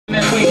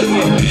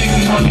big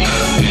money,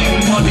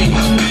 big money,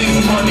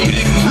 big money,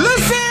 big money.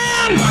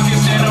 Listen!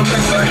 Pockets and a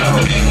record.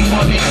 Big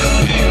money,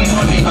 big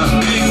money,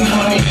 big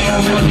money,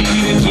 money.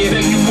 Yeah,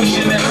 you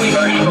pushing that way.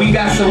 We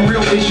got some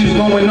real issues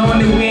going on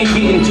that we ain't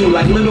getting to.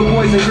 Like little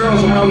boys and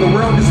girls around the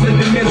world that's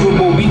living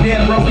miserable. We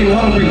dead broke and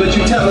hungry, but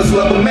you tell us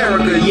love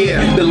America,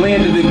 yeah. The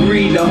land of the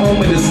greed, the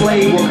home of the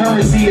slave, where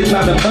currency is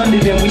not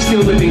abundant and we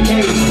still live in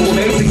caves. Well,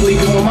 basically,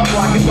 cause on my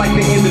block it's like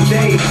the end of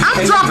days.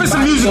 I'm dropping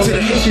some music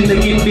today. To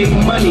get big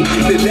money,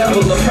 the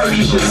devil will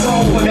purchase your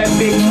soul for that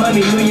big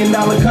money. $1 million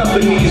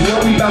companies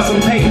worry about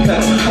some pay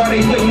cuts. Are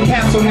they putting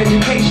caps on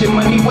education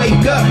money?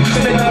 Wake up,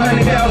 spend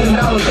 $100,000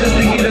 just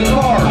to get a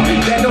car.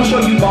 That don't show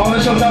you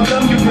ballin', shows how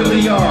dumb you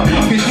really are.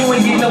 Cause you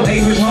ain't get no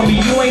acres, homie,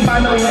 you ain't buy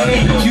no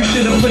land. You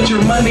should've put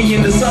your money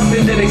into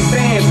something that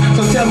expands.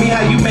 So tell me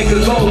how you make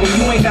a goal when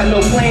you ain't got no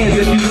plans.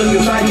 If you look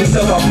inside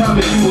yourself, I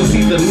promise you will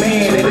see the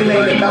man. And it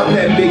ain't about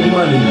that big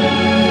money.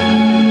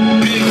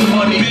 Big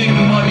money, big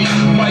money.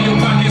 Why your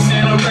pockets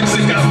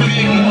anorexic? Got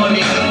big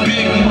money,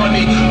 big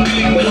money,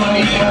 big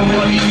money, big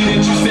money.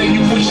 Didn't you say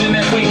you pushing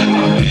that way?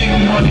 Big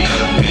money,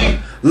 big.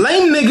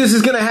 Lame niggas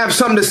is gonna have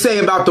something to say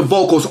about the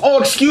vocals. Oh,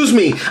 excuse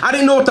me. I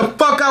didn't know what the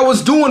fuck I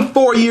was doing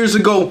 4 years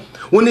ago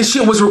when this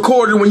shit was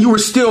recorded when you were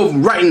still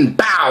writing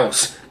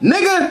bows.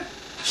 Nigga,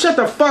 shut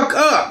the fuck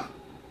up.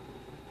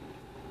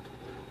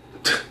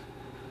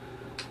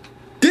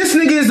 This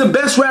nigga is the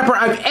best rapper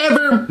I've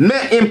ever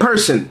met in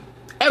person.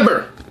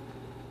 Ever.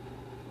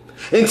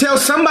 And tell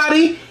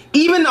somebody,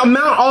 even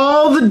amount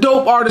all the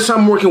dope artists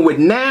I'm working with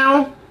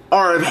now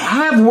or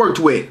have worked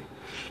with,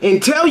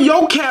 and tell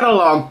your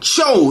catalog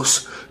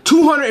shows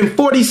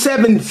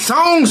 247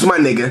 songs, my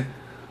nigga,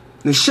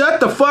 then shut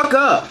the fuck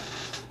up.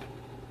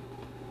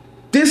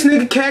 This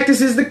nigga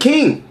Cactus is the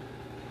king.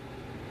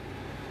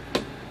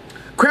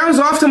 Crown's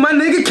off to my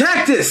nigga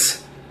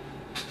Cactus.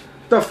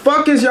 The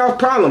fuck is y'all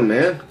problem,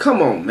 man?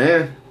 Come on,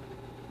 man.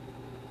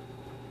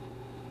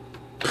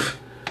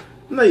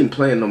 I'm not even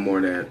playing no more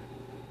of that.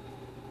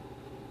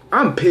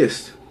 I'm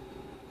pissed.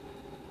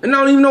 And I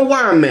don't even know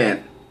why I'm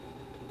mad.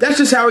 That's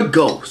just how it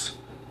goes.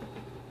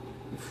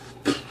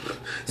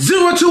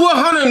 0 to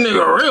 100,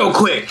 nigga, real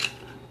quick.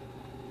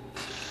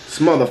 These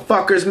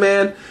motherfuckers,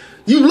 man.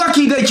 You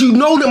lucky that you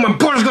know that my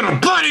brother's got a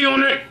body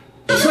on it.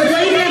 So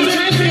don't even have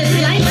time for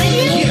this life.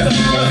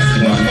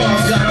 My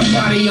boss got a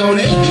body on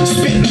it.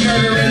 Spitting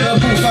murder in the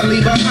booth, I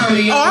leave a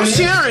homie on it. Oh, I'm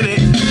sharing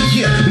it.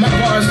 Yeah, my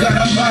bar's got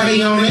a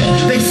body on it.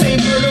 They say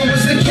murder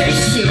was the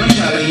case, shit, I'm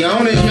probably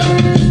on it.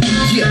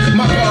 Yeah,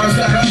 my bar's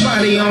got a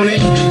body on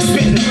it.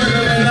 Spitting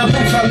murder in the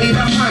booth, I leave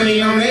a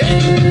homie on it.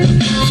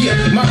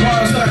 Yeah, my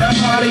bar's got a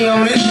body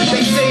on it.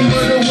 They say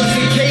murder was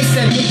the case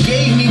that they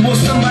gave me. Will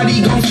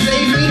somebody gon'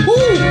 save me? Woo!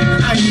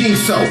 I think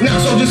so. Now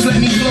so just let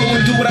me flow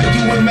and do what I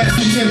do in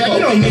master tempo. You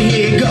know me,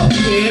 here it go.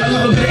 Yeah, a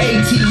little bit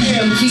of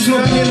ATM. Keep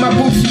smoking in my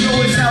boots, you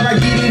know it's how I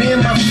get it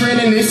in, my friend.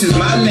 And this is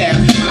my lab,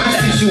 my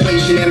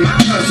situation and my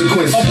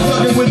consequence. Oh,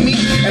 fucking with me,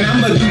 and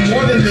I'ma do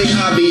more than the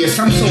obvious.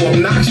 I'm so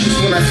obnoxious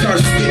when I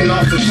start spitting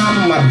off the top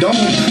of my dome.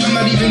 I'm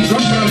not even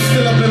drunk, but I'm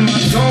still up in my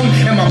zone,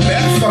 and my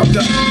back fucked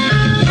up.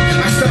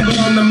 I stumble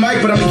on the mic,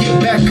 but I'ma get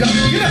back up,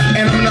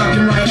 and I'm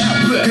knocking right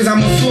out. Cause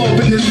I'ma flow up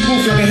in this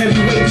booth like a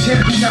heavyweight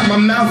champ. Out my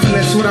mouth, and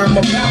that's what I'm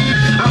about.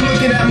 I'm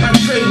looking at my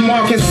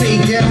trademark and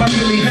say, damn, I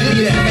really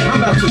hate it.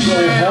 I'm about to go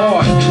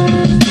hard.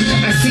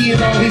 I see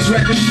it, all these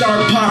records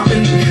start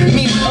popping.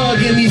 Me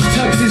and these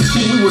tuxes,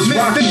 shit, we was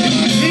rocking.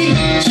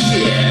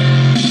 Yeah,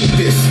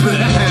 this.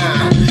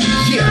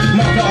 Yeah,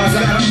 my bars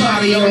got a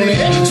body on it.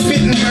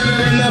 Spitting murder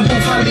in the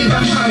booth, I leave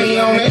a homie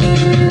on it.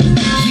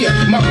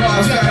 Yeah, my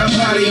bars got a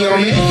body on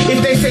it.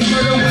 If they say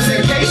murder was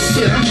the case,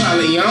 shit, I'm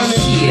probably on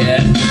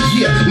it.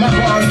 Yeah, my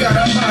bars got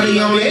a body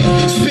on it.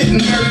 Spitting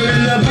murder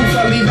in the booth,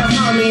 I leave a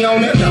homie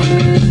on it.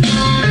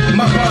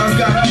 My bars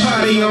got a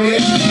body on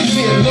it.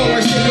 Yeah,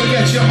 Lawrence, look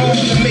at your own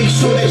to make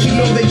sure that you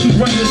know that you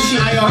run the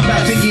shit. I am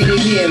about to get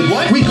it in.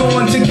 What? We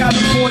going to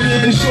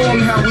California and show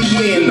them how we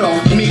win. No,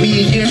 maybe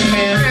a year and a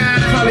half,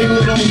 probably a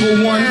little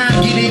over one.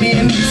 Get it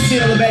in,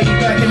 still back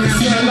in the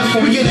sun.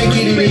 We're gonna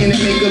get it in and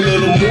make a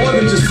little more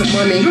than just some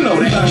money. You know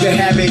that. About to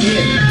have it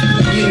in.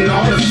 Getting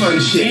all the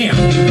fun shit.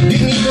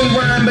 Didn't even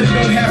rhyme, but it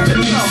don't have to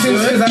make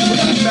sense. Cause I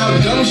rap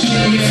about dumb shit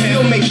and you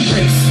still make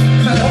sense.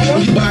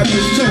 You buy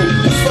this too.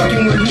 Who's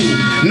fucking with who?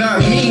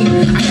 Not me.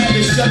 I had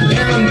to shut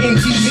down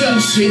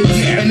NTT shit.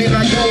 And then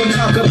I go and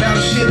talk about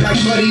shit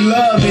like Buddy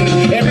Love.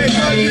 And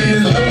everybody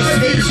in the whole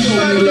state show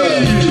me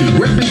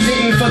love.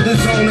 Representing for the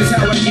zone is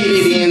how I get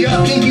it in.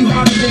 Think you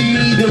harder than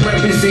me, then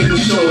representing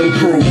show and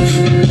prove.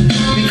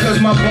 Because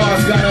my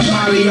boss got a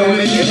body on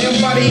it. And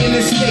everybody in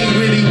this state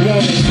really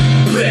want it.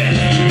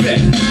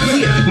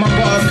 My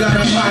boss got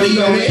a body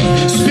on it.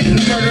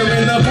 Spitting murder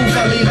in the booth,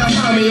 I leave a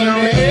homie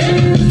on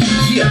it.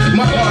 Yeah,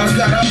 my boss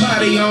got a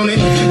body on it.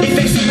 If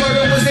they say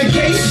murder was the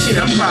case, shit,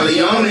 I'm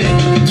probably on it.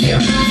 Yeah.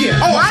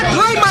 Oh, I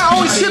play my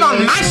own shit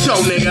on my show,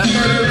 nigga.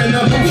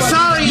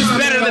 Sorry, it's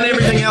better than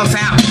everything else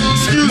out.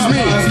 Excuse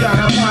me.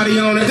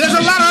 There's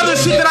a lot of other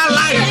shit that I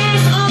like,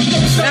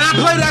 and I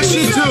play that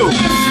shit too.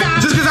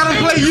 Just cause I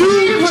don't play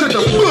you, shut the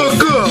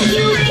fuck up.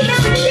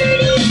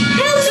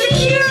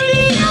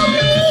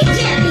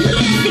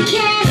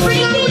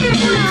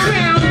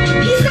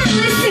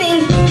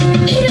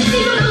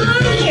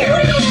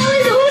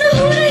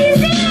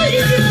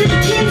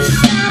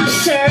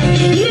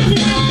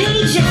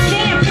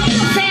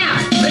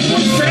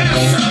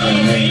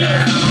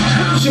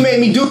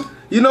 mean, dude.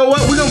 You know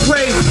what? We're gonna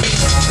play.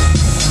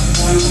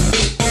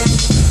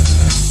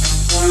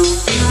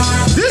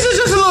 This is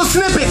just a little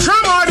snippet.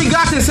 Trauma already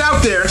got this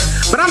out there,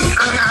 but I'm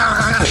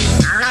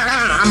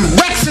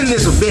Rexing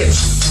this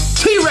bitch.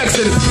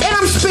 T-Rexing, and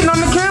I'm spitting on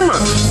the camera.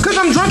 Cause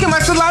I'm drunk and my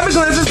saliva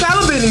glands are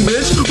salivating,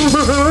 bitch.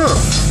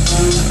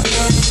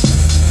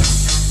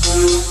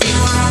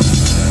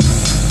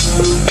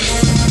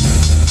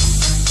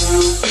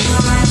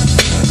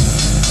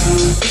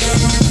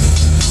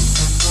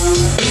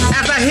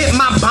 After I hit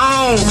my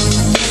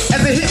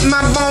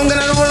bone,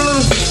 gonna do a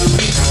little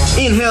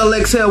inhale,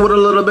 exhale with a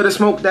little bit of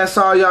smoke. That's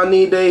all y'all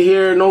need to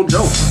hear. No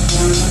joke.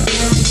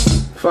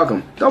 Fuck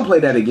them. Don't play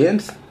that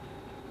again.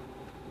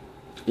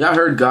 Y'all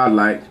heard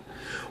Godlike.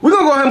 We're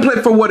gonna go ahead and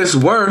play For What It's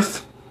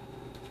Worth.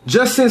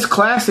 Just since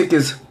Classic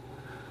is.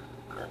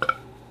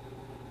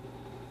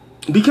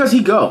 Because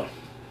he go.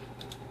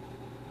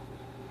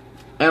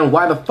 And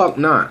why the fuck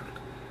not?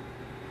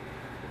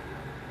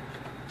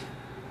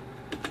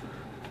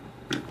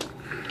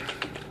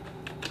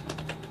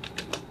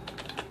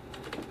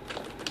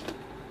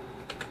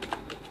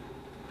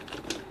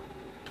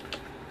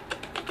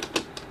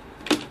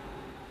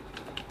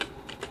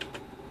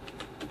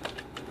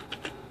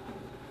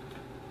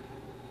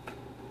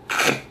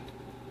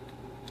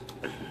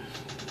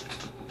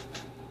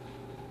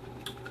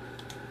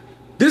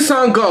 This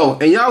song go,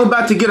 and y'all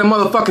about to get a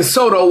motherfucking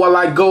soda while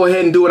I go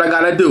ahead and do what I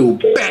gotta do.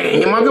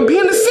 Bang! Am I gonna be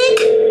in the sink?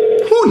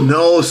 Who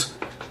knows?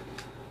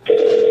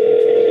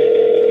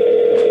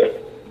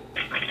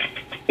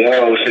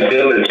 Yo, what's the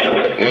deal?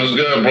 What's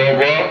good, bro?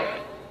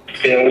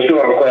 Yeah, what's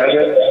going on,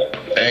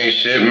 Classic? Ain't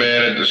shit,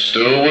 man, at the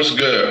stew. What's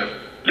good?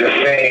 Just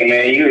saying,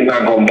 man, you're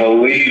not gonna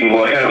believe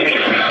what happened.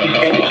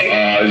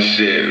 Oh,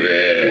 shit,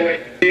 man.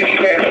 These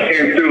cats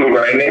came through,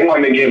 right? And they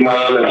wanted to get my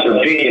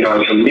opinion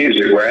on some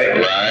music, right?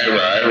 Right.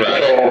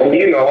 So,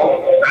 you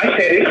know, I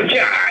said it's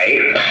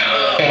jive.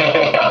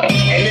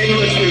 And they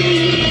looked at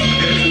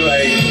me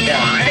like,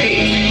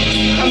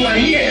 jive? I'm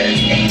like, yeah,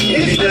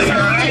 it's just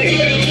jive.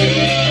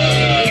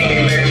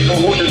 Hey, man, for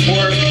what it's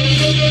worth.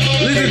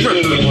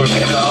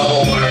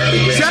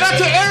 Shout out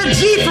to Eric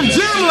G from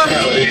Jamla.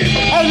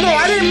 Oh no,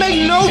 I didn't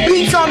make no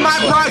beats on my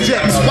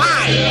projects.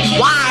 Why?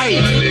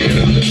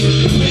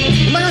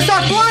 Am I gonna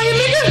start flying,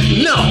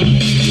 nigga? No.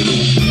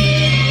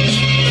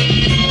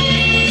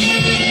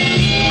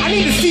 I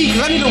need to see,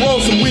 cause I need to roll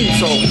some weed,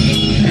 so.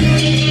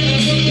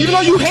 Even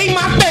though you hate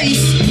my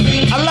face,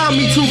 allow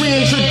me to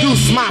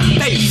reintroduce my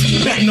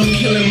face. Back no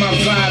killing my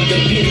vibe, the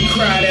pit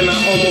cried and I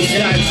almost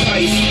died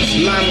twice.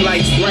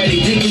 Limelight's bright,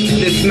 addicted to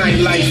this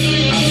nightlife.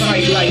 I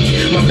fight like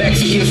my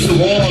back's against the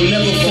wall,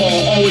 never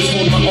fall, always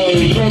hold my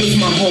own. Throne is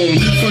my home,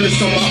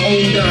 furnace on my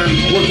own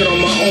dime, working on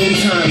my own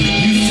time.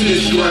 Used to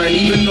this grind,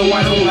 even though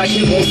I don't like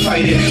it, won't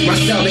fight it. My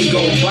style, they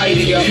gon' bite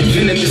it.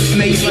 Venomous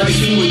snakes, like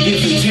fluid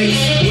gives and takes,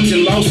 wins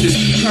and losses,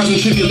 trials and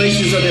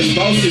tribulations of them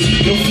bosses.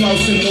 No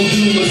flossing, no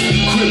jewelers,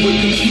 crib with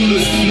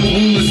computers, no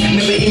rulers,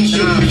 never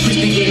injured. Treat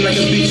the game like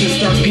a bitch and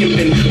start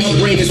pimping. My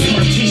brain is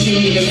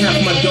partitioned, even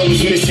half my dome's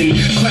missing.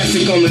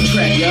 Classic on the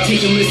track,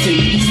 take a listen,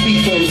 he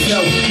speak for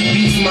himself.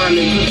 Beats mine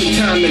and perfect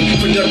timing,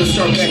 production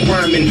start back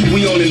rhyming.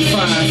 We on in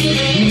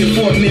 5, meaning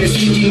 4 minutes,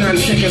 59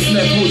 seconds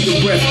left, hold your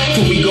breath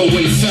before we go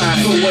inside.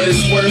 For what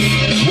it's worth,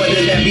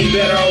 whether that be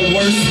better or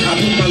worse, I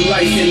put my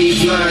life in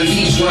these lines,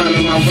 each rhyme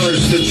in my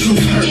verse. The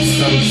truth hurts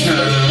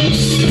sometimes,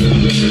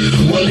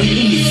 well it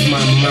eases my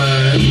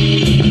mind.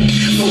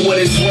 For what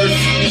it's worth,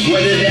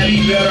 whether that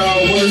be better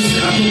or worse,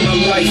 I put my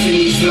life in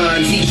these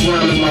lines, each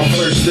rhyme in my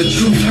verse. The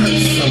truth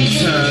hurts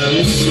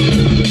sometimes,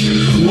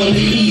 well it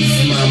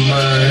eases my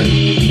mind.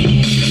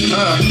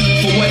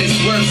 For what it's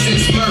worth,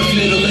 since birth,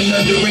 little and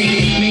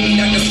underrated. Maybe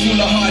not the school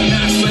of hard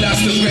knocks, but I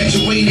still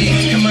graduated.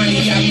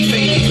 Hermione got me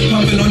faded,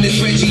 pumping on this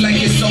Reggie like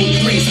it's old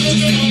grace.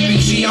 Just to keep it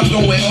G, I'm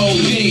going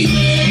OD.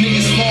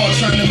 Niggas fall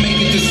trying to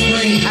make it to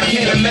spring. I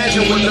can't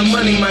imagine what the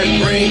money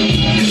might bring.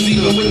 Cause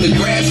even with the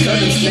grass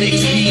cutting,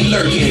 snakes be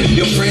lurking.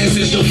 Your friends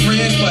is your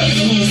friends, but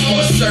who's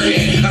for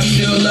certain? I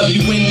still love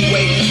you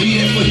anyway,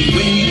 be there for you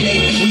any day.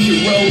 We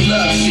can roll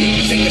up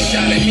shit, take a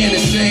shot of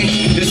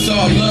Hennessy. It's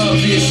all love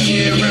this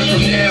year, and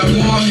from now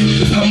on,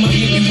 I'ma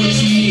give you what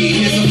you need.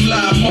 Here's a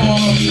fly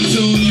palm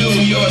to you,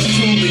 yours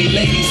truly.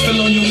 Ladies,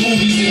 fill on your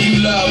movies if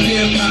you love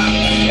hip-hop.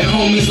 And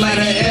homies light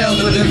a L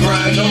to the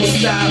grind, don't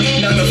stop.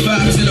 9 to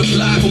 5 to the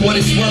block, for what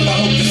it's worth, I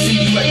hope to see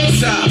you at the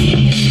top.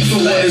 For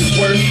what it's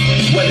worth,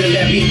 whether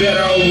that be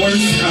better or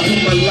worse, I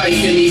put my life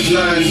in these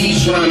lines,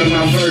 each rhyme in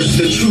my verse.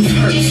 The truth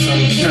hurts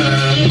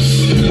sometimes,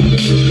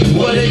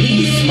 well it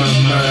eases my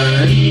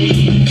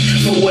mind.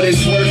 For what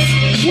it's worth,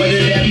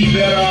 whether that be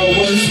better or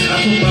worse, I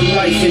put my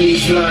life in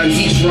these lines,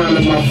 each rhyme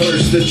in my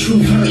verse. The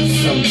truth hurts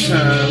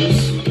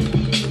sometimes,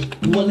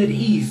 well it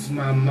eases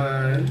my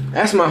mind.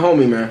 That's my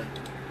homie, man.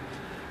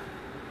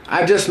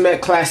 I just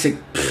met Classic,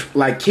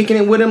 like kicking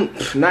it with him,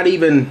 not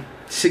even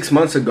 6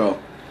 months ago.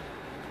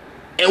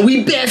 And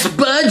we best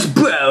buds,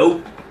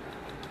 bro.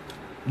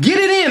 Get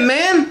it in,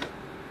 man.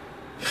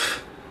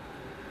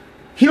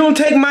 He don't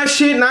take my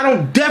shit, and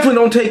I definitely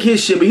don't take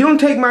his shit, but he don't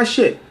take my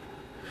shit.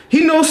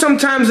 He knows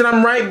sometimes that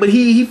I'm right, but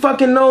he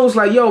fucking knows,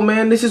 like, yo,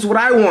 man, this is what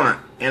I want.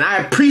 And I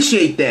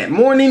appreciate that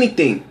more than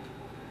anything.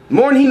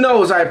 More than he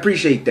knows, I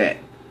appreciate that.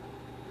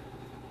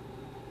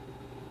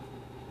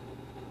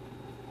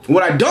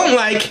 What I don't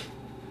like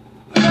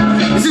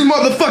is these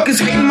motherfuckers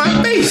hating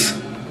my face.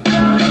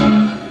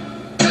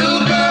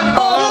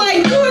 Oh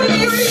my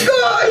goodness,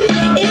 God,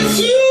 it's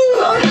you.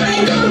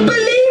 I don't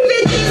believe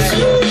it, it's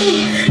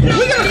you. No,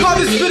 We gotta call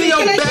this video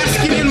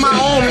basking in my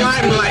own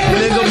limelight,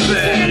 nigga.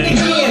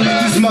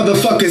 These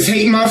motherfuckers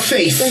hate my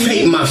face,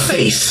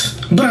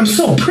 but I'm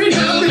so pretty.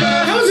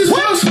 How is this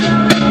possible?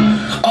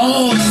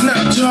 Oh, it's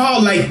not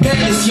y'all like that,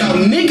 it's y'all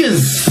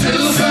niggas.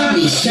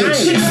 Your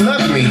chicks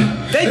love me.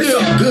 They It's do.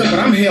 all good, but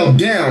I'm held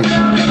down.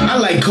 I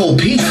like cold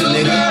pizza,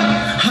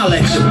 nigga. Holla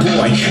at your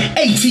boy.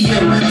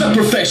 ATM, the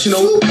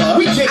professional.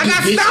 We take I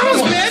got it,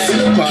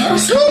 bitch.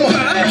 stones, Come on.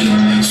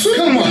 bitch.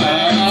 Come on.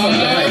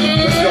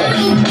 Let's go.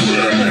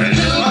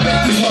 I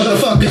bet these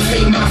motherfuckers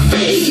hate my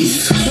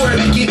face. Swear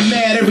to get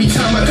mad every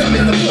time I come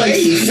in the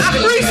place. I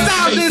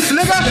freestyle this,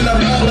 nigga.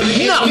 All of the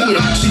air, the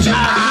oxygen,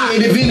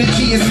 creative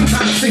energy is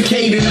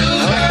intoxicated.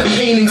 Like the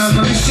paintings,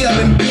 Michelle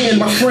and Ben,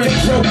 my friend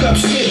broke up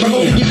shit, but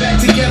hope we get back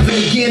together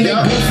again. They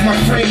both my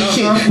friend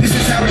shit. This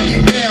is how we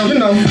get down, you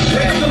know.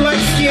 Break the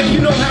light skin,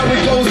 you know how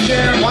it goes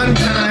down. 1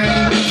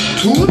 time,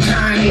 2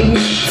 times,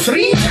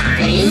 3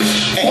 times,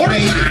 4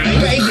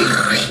 times, baby.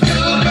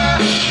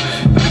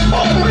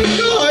 Oh my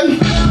God.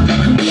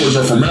 Boys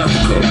are from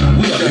Africa.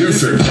 We got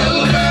music.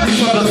 These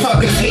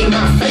motherfuckers hate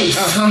my face.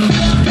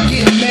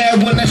 Get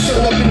mad when I show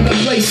up in the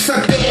place.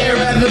 Suck the air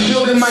out of the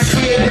building. My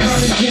creative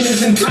oxygen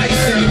is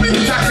enticing.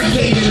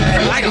 Intoxicated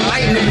like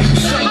lightning.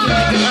 Striking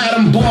like an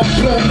atom bomb.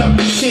 Blowing up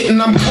the shit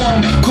and I'm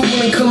calm, cool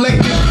and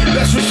collected.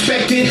 Best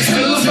respected.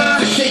 Still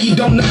about the shit you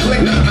don't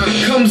neglect.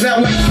 Comes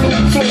out like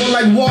fluid, flowing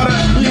like water.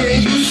 You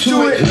ain't used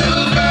to it.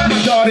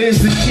 My daughter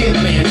is the shit,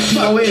 man.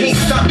 Fuck, can't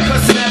stop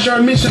cussing after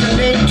I mention her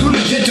name. Too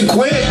legit to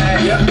quit.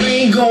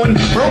 We ain't going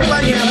broke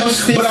like hammer,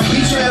 but I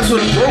beat your ass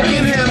with a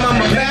broken hammer.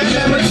 I'm a bad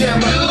hammer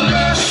jammer.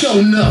 Show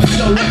enough,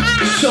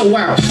 show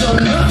out, show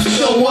enough,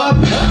 show up.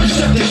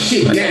 Shut that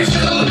shit down.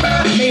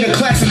 Made a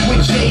classic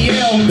with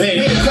JL.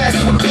 Made a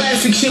classic with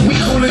classic shit. We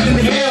cooler than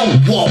hell.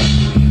 Whoa.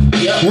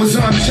 Was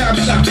on Chop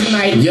Shop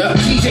tonight.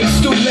 DJ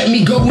Stu let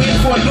me go in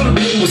for a little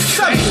bit. What's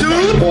up,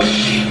 dude?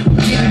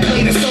 Didn't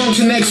play the song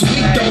till next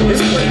week though.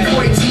 Let's play for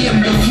ATM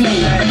the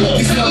flow.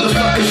 These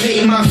motherfuckers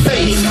hate my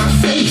face.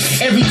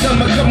 Every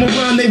time I come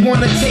around, they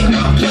wanna take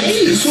my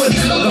place. Swear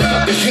these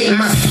motherfuckers hate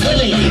my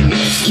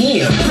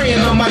skin. Praying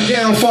on my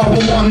downfall,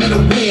 but want me to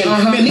win.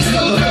 Man, these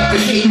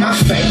motherfuckers hate my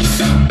face.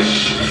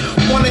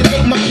 Wanna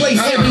take my place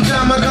every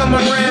time I come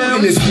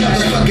around. These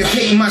motherfuckers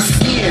hate my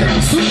skin.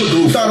 Super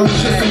glue. Thought it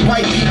was just the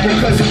white people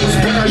cause it was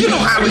brown. You know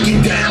how we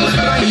get down. But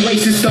I ain't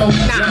racist though.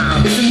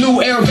 Nah. It's a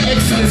new era of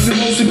excellence and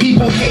most of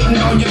people hating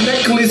on your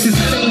necklace. It's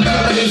the same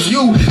color as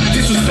you.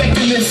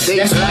 Disrespecting this.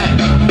 That's black.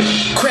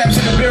 Crabs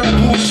in the barrel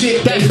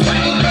bullshit. That's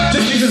black.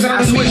 Just because I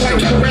don't like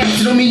to rap,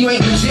 you don't mean you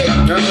ain't legit.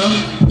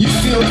 You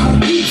still cool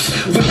beats.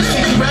 But the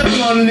shit you rapping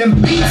on them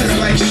beats is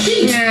like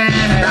shit.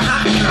 The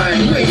hot kind.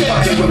 You ain't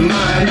fucking with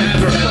mine.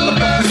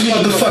 These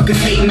motherfuckers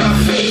hating my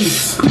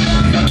face.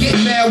 Get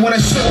mad when I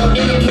show up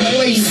in the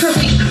place.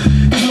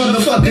 These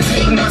motherfuckers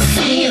hating my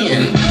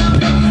skin.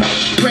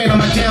 Praying on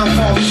my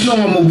downfall, just know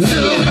I'm a win.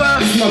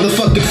 These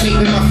motherfuckers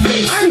hating my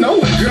face. I know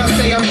it. Girls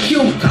say I'm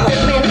cute. Oh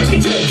man, look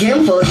at your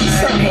dimples. You're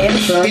so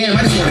handsome. Damn,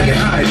 I just wanna get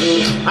high,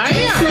 dude. I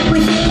smoke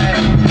with you.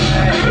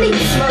 I need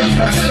to smoke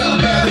I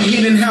stopped by the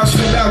hidden house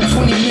for about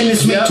 20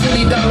 minutes, made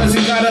 $20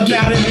 and got up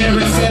out of there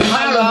and said,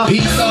 hello,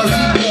 peace, club.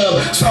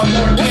 Saw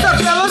more What's up,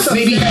 fellas?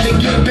 Maybe had to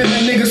get up in the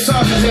nigga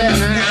sauce's ass.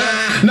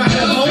 Not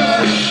no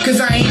homo, cause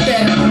I ain't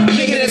that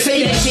nigga that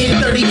say that shit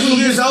 32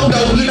 years old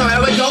though. You know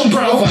how it go,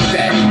 bro. Fuck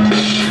that.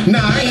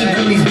 Nah, I ain't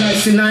really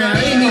nuts and I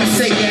ain't even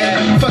say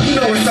that. Fuck, you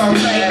know it's all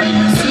tight.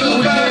 So you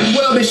know damn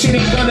well that shit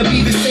ain't gonna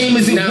be the same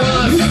as it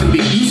was. Used to be.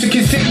 Used to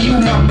consider you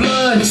my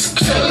blood.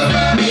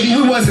 Maybe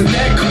we wasn't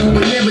that cool,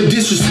 but never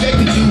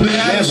disrespected you. But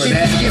I shit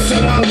just get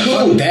so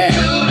uncool.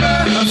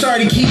 I'm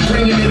sorry to keep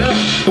bringing it up,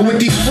 but with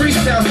these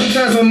freestyles,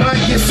 sometimes my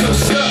mind gets so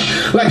stuck.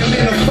 Like I'm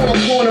in a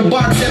 4-corner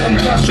box and I'm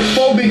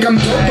claustrophobic. I'm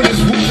dope in this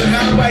booth and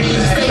how do I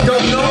even stay?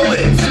 Don't know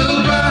it.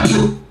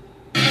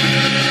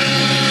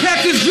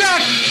 Cactus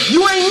Jack,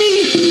 you ain't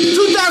me.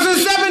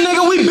 2007,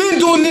 nigga, we been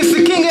doing this.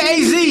 The King of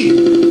AZ.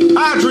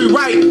 Audrey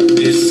Wright.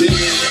 This is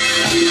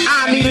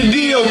I need a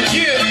deal.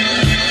 yeah.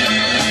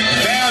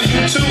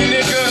 Value 2,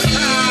 nigga.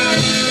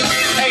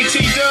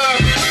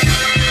 AT-Dub.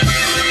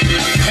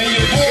 And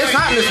your boy. It's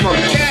hot in this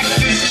motherfucker.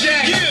 Cactus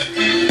Jack.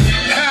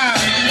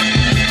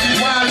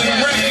 Wild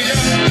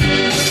Records.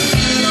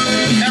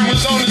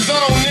 Arizona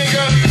Zone,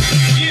 nigga.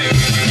 Yeah.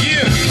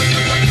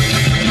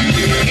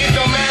 It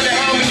don't matter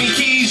how many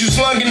keys you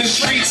slung in the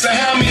streets or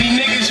how many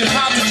niggas you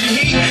popped at your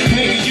heat.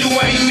 Nigga, you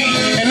ain't me.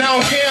 And I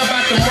don't care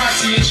about them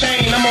rocks in your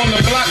chain. I'm on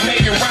the block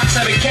making rocks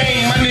out of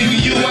cane. My nigga,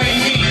 you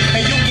ain't me.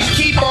 And you can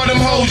keep all them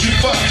hoes you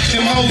fuck.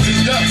 Them hoes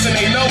is ducks and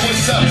they know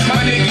what's up. My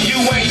nigga, you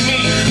ain't me.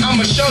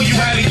 I'ma show you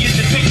how to get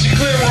the picture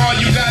clearer. All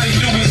you gotta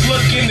do is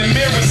look in the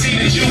mirror, see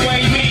that you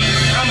ain't me.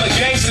 I'm a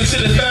gangster to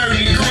the third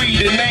degree.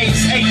 The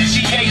name's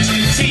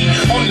H-G-H-T.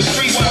 On the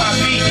streets where I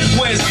be,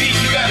 where it's deep,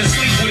 you gotta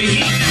sleep with the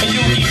heat. And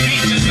you'll get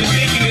beat just for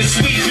thinking it's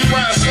sweet. You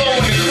ride slow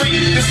in the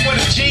creek. This where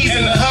the G's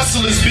and the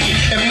hustlers be.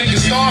 If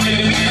niggas starving,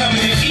 then we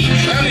coming to eat.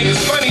 Y'all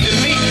niggas funny to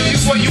me. You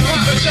swear you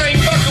hot, but you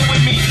ain't fucking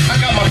with me. I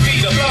got my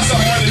feet up, plus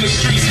I'm running the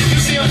streets. You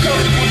see I'm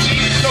comfortable,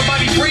 G.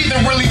 Nobody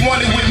breathing really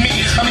wanted with me.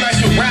 I'm nice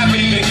with rapping,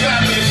 even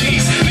clapping the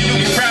piece. Then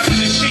you be rapping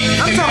the sheet.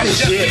 I'm talking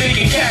shit.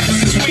 Thinking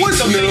cactus is weak. What's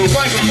So new? think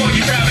twice before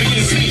you rap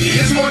against me.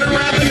 It's more than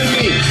rapping to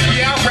me.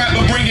 Yeah, I rap,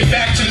 but bring it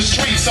back to the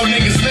streets. So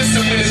niggas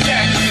listen when it's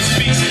cactus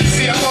speaks.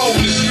 See, I'm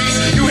holding the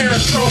streets. You hear a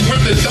stroke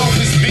with the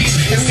dopest beats.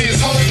 And see,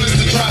 it's hopeless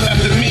to drop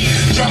after me.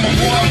 Drop a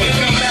boy, but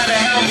no matter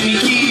how many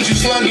keys you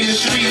slung in the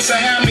streets or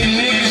how many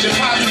niggas you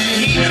pop in the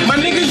heat. My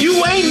nigga, you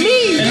ain't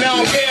me. And I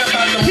don't care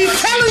about the He's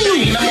telling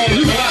you. I'm on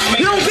the block,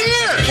 You don't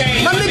care.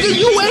 My nigga,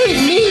 you ain't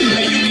me.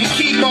 and you can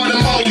keep all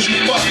them hoes you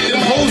fuck.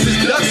 Them hoes is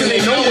ducks and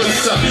they know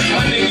what's up.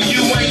 My nigga,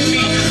 you ain't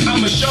me.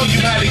 I'ma show you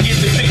how to get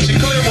the picture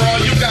clear. All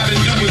you gotta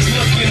do is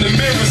look in the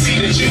mirror, see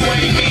that you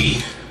ain't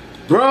me.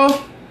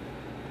 Bro,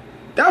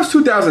 that was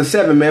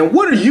 2007, man.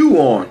 What are you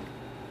on?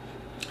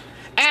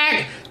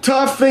 Act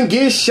tough and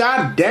get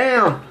shot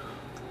down.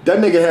 That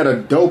nigga had a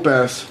dope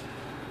ass.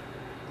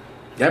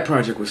 That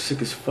project was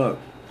sick as fuck.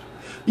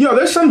 Yo,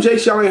 there's some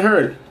Jakes y'all ain't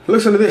heard.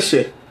 Listen to this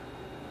shit.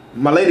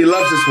 My lady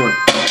loves this one.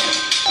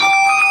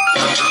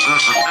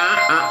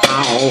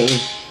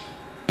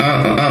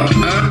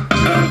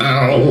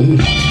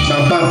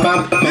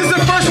 This is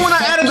the first one I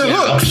added the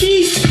hook.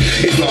 Peace.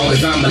 As long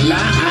as I'm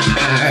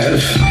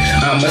alive,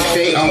 I'ma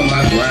stay on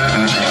my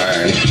grind.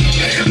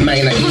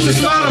 Man, I use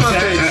this all the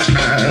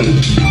time,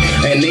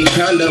 and they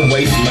kinda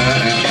waste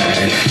mine.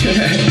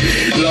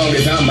 As long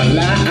as I'm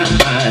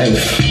alive,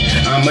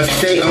 I'ma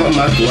stay on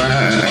my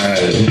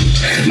grind.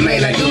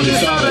 Man, I do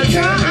this all the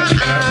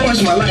time.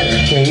 Where's my lighter?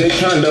 And they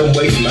kinda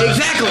waste mine.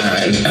 Exactly.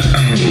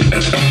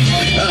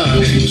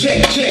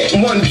 Check,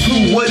 1,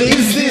 2, what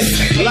is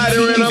this?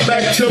 Lighter and I'm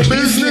back to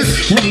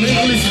business.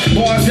 Relentless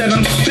bars that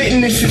I'm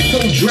spitting, this is so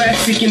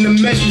drastic and the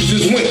message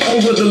just went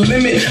over the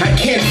limit. I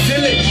can't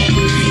feel it.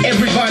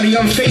 Everybody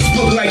on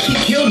Facebook like he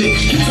killed it.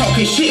 He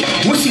talking shit,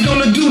 what's he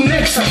gonna do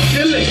next? I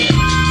feel it.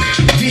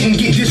 Didn't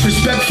get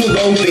disrespectful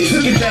though, they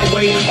took it that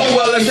way. Oh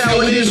well, that's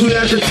how it is, we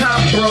at the top,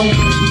 bro.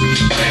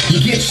 You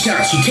get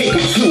shots, you take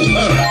them too.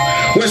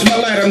 Where's my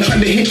lighter? I'm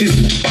trying to hit this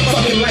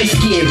fucking light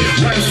skin.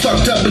 Rhymes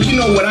fucked up, but you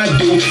know what I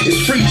do.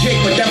 It's free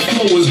Jake, but that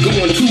flow is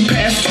going 2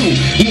 past 2.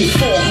 Means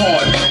 4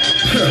 hard.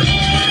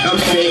 I'm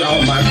staying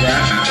on my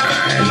grind.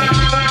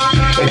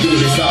 I do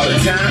this all the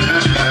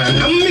time.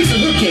 I'm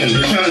mixing hook in,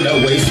 trying to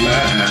waste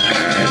mine.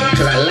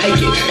 Cause I like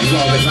it, as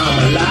long as I'm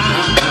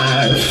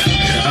alive.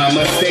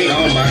 I'ma stay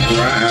on my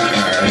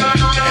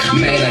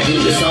grind. Man, I do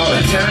this all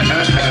the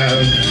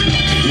time.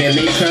 Then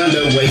they trying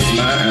to waste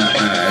mine.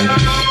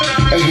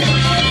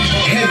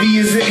 Heavy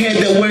is the head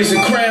that wears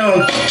a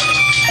crown.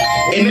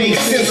 It makes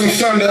sense, I'm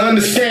starting to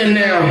understand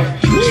now.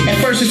 At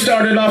first it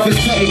started off as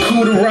something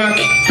cool to rock.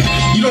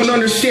 You don't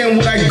understand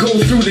what I go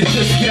through to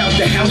just get out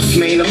the house,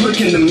 man. I look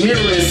in the mirror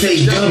and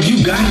say, Dub,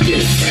 you got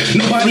this.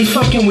 Nobody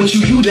fucking with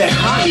you that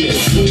hotness.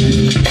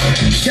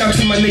 Shout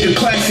to my nigga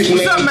Classic, man.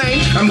 What's up, man?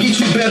 I'm get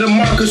you better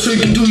markers so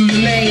you can do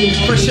your name.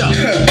 For sure.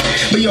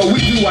 But yo, we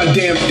do our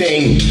damn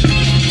thing.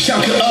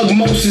 Shout to Ugg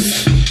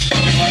Moses.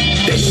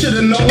 They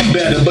should've known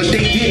better, but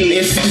they didn't.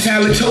 It's just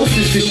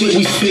halitosis, the shit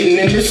we spittin',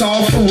 and it's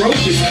all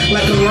ferocious.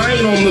 Like a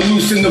lion on the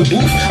loose in the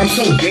booth, I'm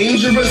so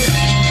dangerous.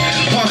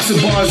 Box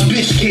of bars,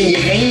 bitch, can you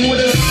hang with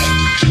us?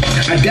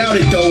 I doubt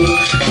it though.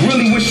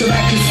 Really wish that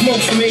I could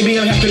smoke, so maybe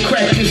I'll have to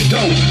crack this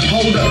dope.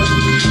 Hold up.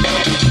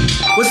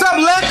 What's up,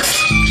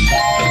 Lex?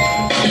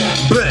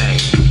 Bang.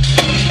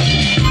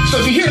 So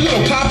if you hear a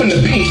little pop in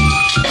the beat,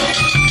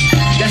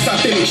 that's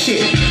authentic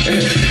shit.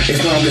 As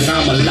long as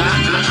I'm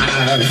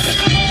alive,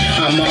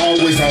 I'm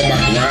always on my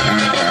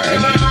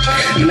grind.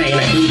 Man,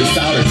 I do this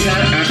all the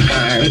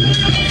time.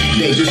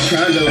 They just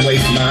trying to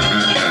waste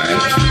mine.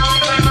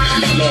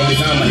 As long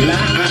as I'm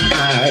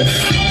alive,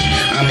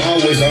 I'm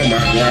always on my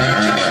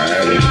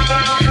grind.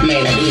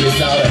 Man, I do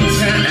this all the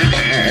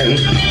time.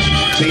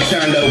 They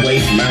trying to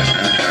waste mine.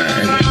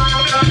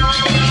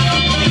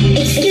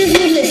 Excuse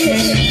me,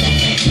 listeners.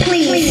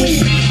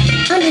 Please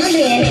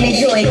understand and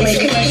enjoy this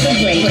commercial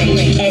break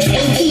as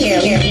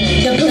ATM,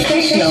 the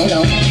professional,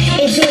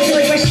 enjoys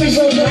the freshman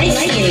road light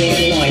skin this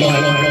morning.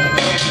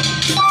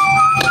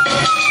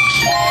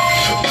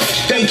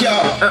 Thank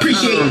y'all.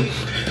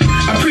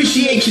 I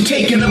appreciate you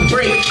taking a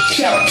break.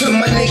 Shout to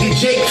my nigga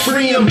Jake,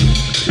 free him.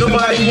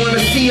 Nobody wanna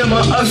see him or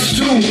us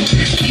too.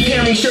 Keep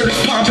hearing shirts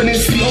popping,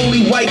 it's the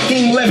only white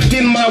thing left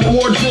in my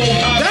wardrobe.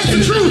 That's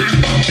the truth.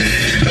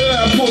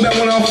 I pulled that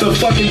one off the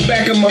fucking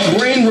back of my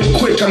brain real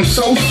quick. I'm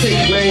so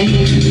sick, man.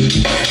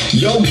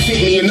 Yo,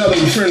 sent me another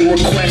friend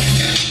request.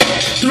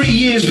 3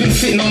 years been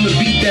sitting on the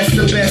beat, that's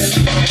the best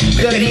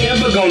that he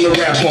ever gonna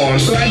rap on.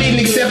 So I didn't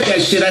accept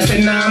that shit. I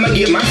said, nah, I'ma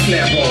get my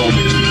snap on.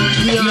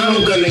 Yeah,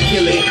 I'm gonna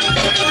kill it.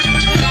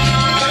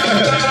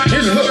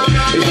 Here's a hook.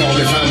 As long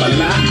as I'm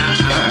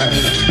alive,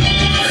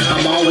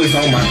 I'm always on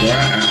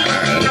grind.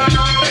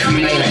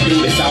 Man, I do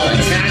this all the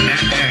time,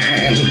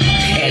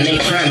 and they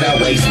trying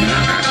to waste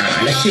mine.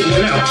 That shit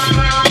went out.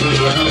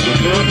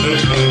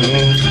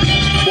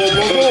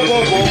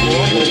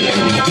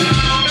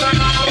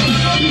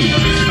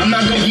 I'm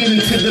not gonna get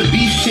into the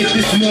beef shit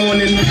this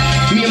morning.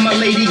 Me and my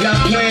lady got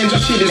plans,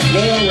 your shit is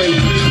boring.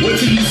 Wait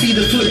till you see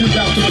the flip we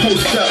about to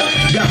post up.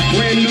 Got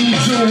brand new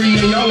jewelry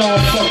and y'all all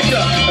fucked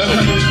up.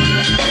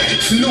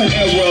 It's a new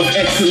era of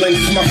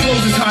excellence. My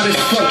flows is hot as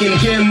fucking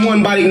Gen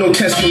 1 body, no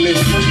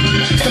testaments.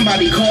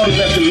 Somebody called and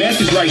left a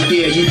message right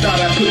there. You thought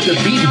I put the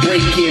beat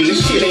break in.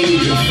 This shit ain't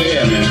even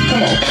fair, man.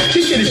 Come on.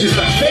 This shit is just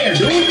not fair,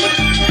 dude.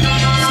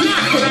 It's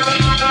not.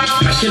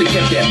 I should have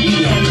kept that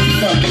beat on the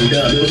fucking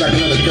dub. It was like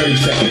another 30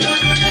 seconds.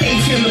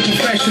 ATM the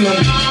professional.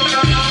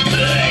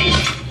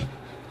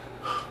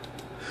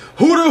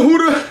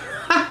 Hooter.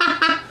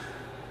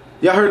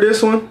 Y'all heard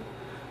this one?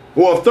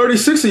 Well,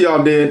 36 of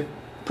y'all did.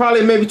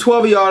 Probably maybe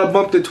 12 of y'all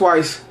bumped it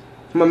twice.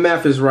 My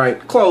math is right.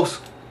 Close.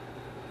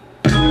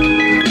 Yeah.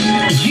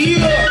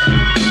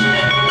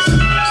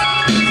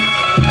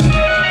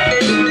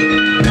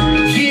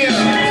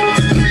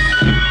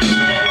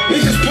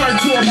 This is part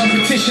 2 of my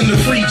petition to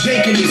free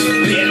Jake and his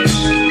bitch.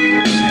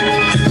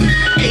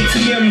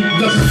 ATM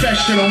the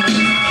professional.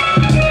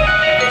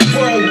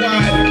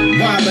 Worldwide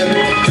wildin'.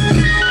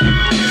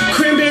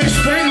 Cranberry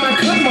spray my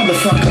cup,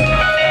 motherfucker.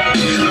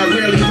 I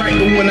rarely write,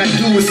 but when I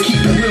do, it's keep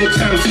it real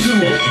times 2.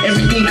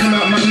 Everything come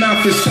out my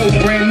mouth is so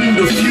brand new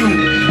to few.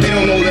 They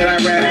don't know that I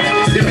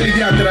rap. They really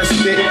doubt that I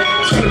spit.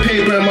 Trying to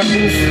paper in my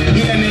booth.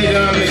 Yeah, nigga,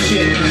 I'm the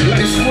shit. Like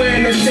a square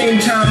in the same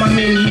time I'm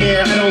in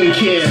here, I don't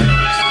care.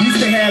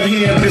 Used to have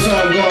hair, but it's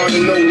all gone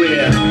and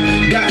nowhere.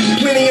 Got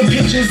plenty of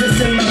pictures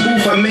that's in my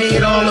booth. I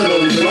made all of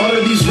those. And all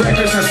of these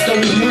records I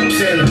stole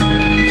loops and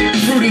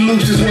Fruity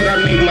Loops is what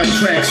I make my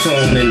tracks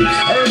on. And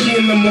early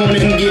in the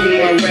morning getting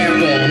my rap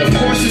on. Of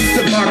course it's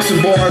the box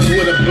of bars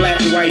with a black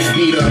wife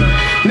beater.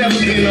 Never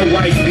been a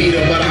wife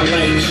beater, but I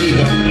like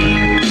Chiba.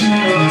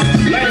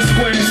 Light a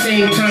square at the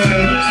same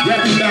time.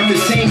 Rap about the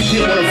same shit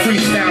when I'm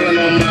freestyling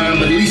on mine.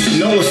 But at least you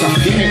know it's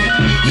authentic.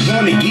 You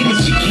wanna get it,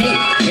 you can't.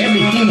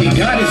 Everything you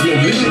got is no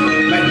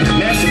limit. Like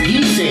Master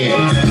P said.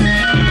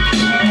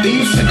 They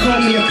used to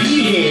call me a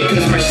P-head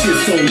cause my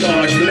shit's so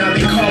large. But now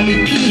they call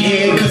me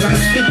P-head cause I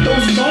spit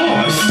those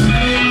bars.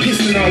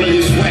 Pissing all of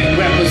these whack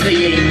rappers,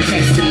 they ain't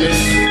testing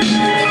this.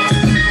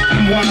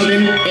 I'm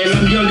wildin' and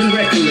I'm young and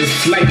reckless.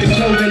 Like the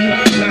clothing,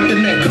 not the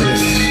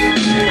necklace.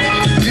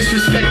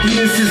 Disrespecting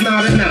this is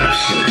not an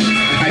option.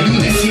 I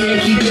do this here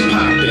and keep it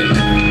poppin'.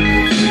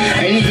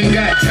 I ain't even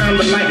got time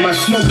to light my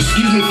smoke.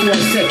 Excuse me for a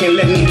second,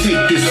 let me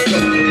take this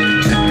smoke.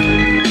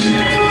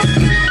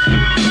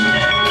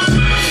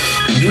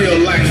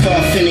 Real life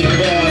authentic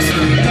bars.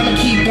 And I'ma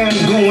keep on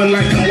going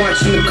like I'm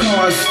watching the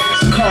cars.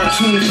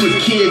 Cartoon for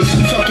kids,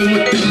 fucking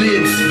with the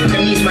lids. That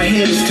means my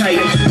head is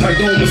tight. My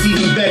dome is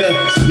even better.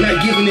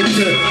 Not giving it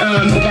to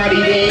nobody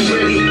that ain't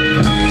ready.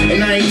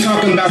 And I ain't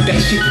talking about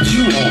that shit that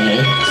you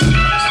own.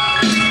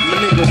 My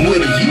nigga, what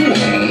do you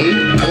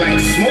own? I like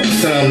to smoke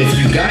some if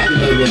you got a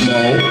little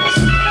more.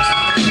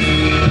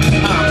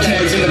 Pop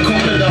tags in the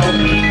corner though.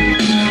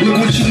 Look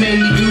what you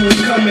made me do,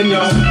 it's coming,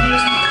 y'all.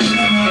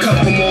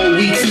 Couple more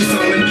weeks, it's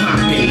on and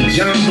poppin'.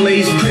 John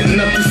Blaze printing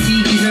up the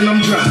CDs and I'm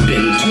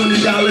dropping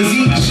 $20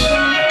 each.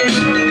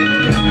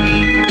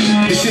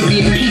 This should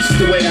be impeached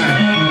the way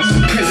I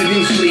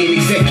presidentially and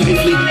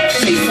executively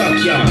say fuck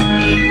y'all.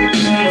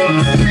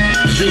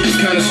 This drink is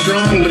kinda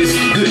strong, but it's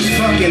good as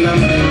fuck and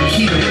I'm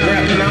keep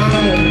rapping on.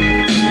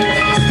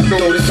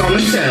 Throw this on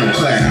the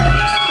SoundCloud.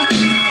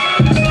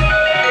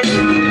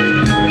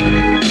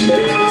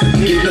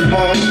 Get the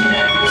bomb,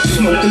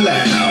 smoke the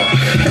loud.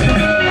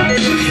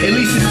 At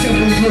least it's a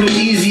little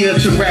easier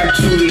to rap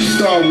to than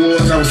Star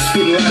Wars. I was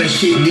spitting a lot of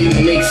shit,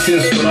 didn't make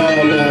sense, but all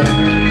along.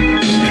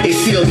 It's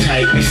still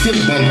tight, I still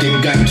bumped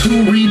it. Got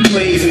 2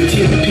 replays and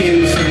 10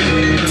 pins,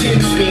 10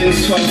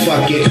 spins, so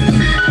fuck it.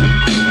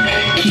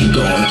 Keep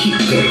going, keep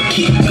going,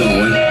 keep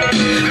going.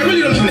 I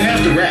really don't even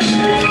have to rap,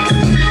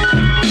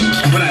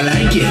 but I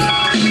like it.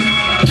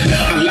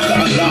 I like it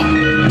a lot.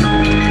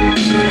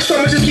 So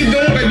I'ma just keep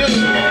doing what I do.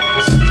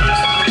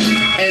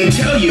 And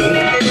tell you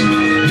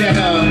that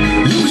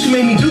look what you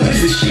made me do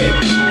is the shit.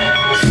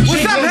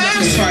 What's up,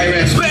 Hash?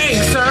 Bang,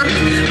 sir.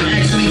 I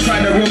actually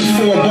tried to wrote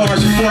 4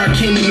 bars before I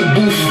came in the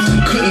booth.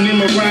 Couldn't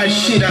memorize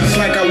shit, I was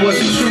like I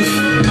wasn't truth.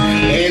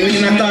 And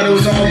then I thought it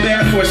was all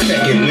bad for a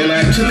second. Then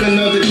I took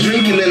another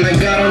drink and then I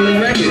got on the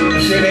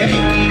record. Said, hey,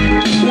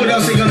 what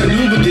else they gonna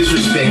do but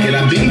disrespect it?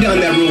 I've been down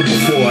that road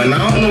before and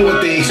I don't know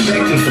what they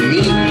expecting from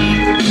me.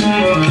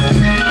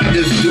 I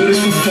just do this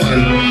for fun.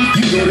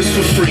 You do this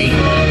for free.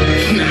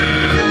 Nah.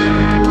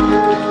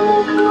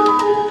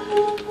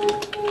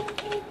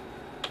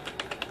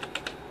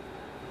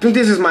 I think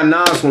this is my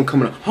Nas one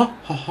coming up. Ha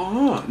ha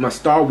ha. My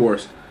Star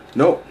Wars.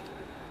 Nope.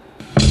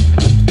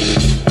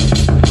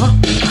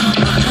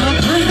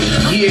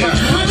 Yeah.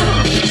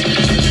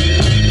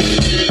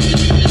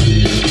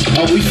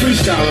 Oh, we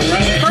freestyling,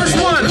 right? First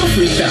one.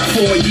 Freestyle.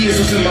 4 years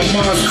was in my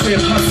mom's crib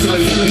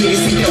hustling.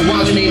 Niggas think that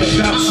wildin' ain't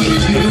about shit.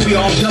 Nigga, we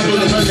all all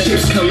double and other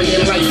chips coming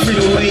in like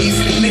Frito-Lays.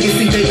 Niggas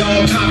think they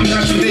all top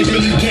notch with their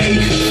daily gay.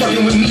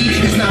 Fucking with me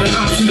is not an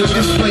option to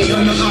display.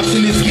 On the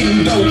option is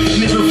getting dope.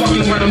 Never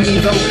fucking around me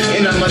though.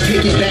 And I'ma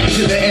take it back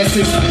to the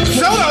essence.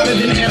 So other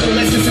than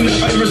adolescence and the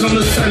fibers on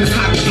the sun's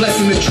hot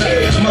blessing the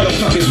track.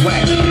 Motherfuckers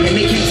whack. And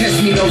they can't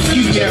test me no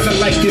excuse guys. I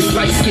like this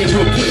light skin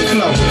real quick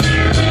flow.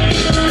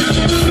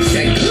 It's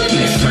that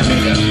goodness, my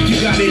nigga.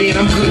 You got it in,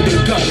 I'm good to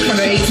go.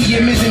 The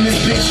ATM is in this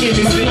bitch, yeah,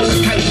 this flow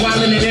is tight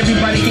wildin' and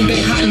everybody think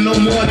they hot no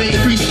more. They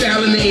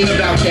freestyling, they ain't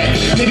about that.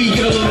 Maybe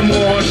get a little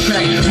more on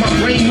track. My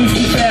brain moves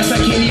too fast, I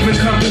can't even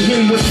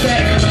comprehend what's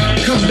that.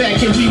 Come back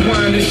and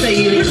rewind and say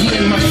it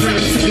again. My friend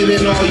sicker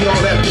than all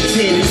y'all that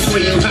pretend it's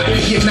way you hot.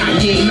 You're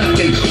not, you ain't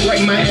nothing.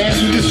 Wipe my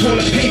ass with this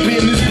toilet paper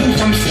in this booth,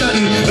 I'm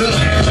stunting.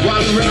 While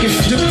the records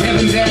took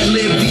heaven's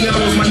ad-lib, Dion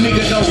was my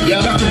nigga though.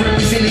 Y'all got to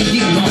represent and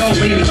get me though,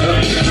 baby.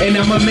 And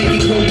I'ma make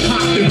it go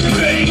pop and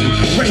bang.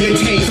 Bring the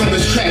tanks on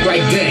this track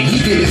like dang. He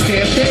did his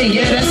damn thing,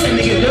 yeah, that's that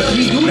nigga Dub,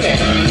 he do that.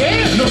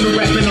 Yeah, know the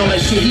rapping all that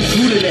shit, he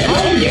true to that.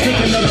 Oh yeah, take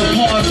another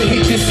pause to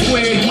hit this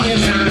square again.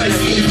 Let's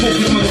get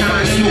Pokemon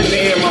time, smoke the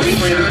air, my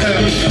friend.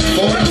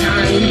 4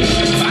 times,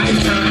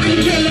 5 times.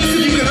 You can't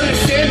listen if you can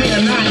understand me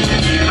or not.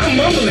 I'm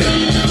mumbling,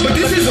 but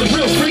this is a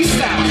real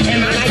freestyle,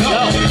 and I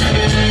go.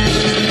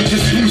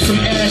 Just blew some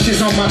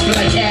ashes on my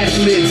black ass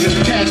lids and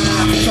patch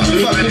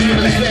fucking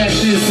with the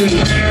ashes and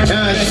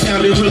that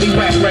sounded really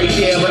whack right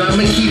there, but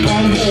I'ma keep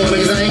on going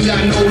because I ain't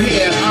got no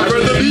hair. I'd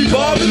rather be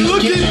bobbed and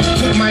looking.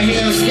 Took my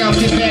hair and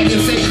scalped it back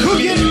and said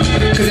cook it,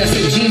 cause that's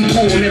a gene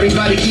pool and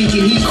everybody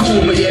thinking he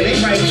cool, but yeah, they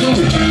right too.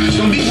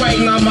 Don't be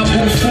writing on my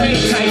booth free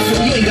type,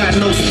 so you ain't got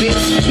no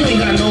spits, you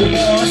ain't got no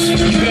bars,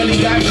 you barely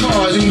got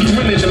cars and you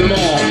rented them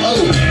all.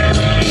 Oh,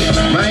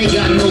 I ain't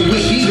got no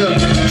whip either.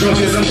 Drunk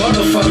as a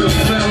motherfucker,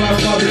 fell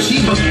off all the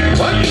Chiba.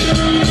 What?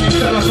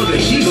 Fell off of the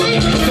Chiba?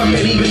 What fuck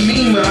that even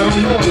mean? But I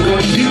don't know, I'm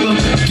going deeper.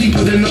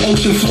 Deeper than the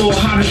ocean floor,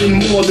 hotter than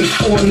more than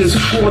foreigners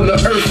who on the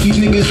earth. You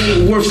niggas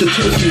ain't worth the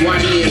turf you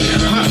want in.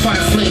 Hot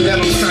fire flame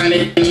that I'm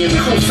signing. And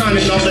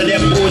co-signing all of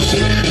that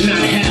bullshit. Not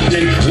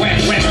happening.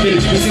 Whack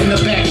rapping is in the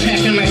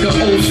backpacking like an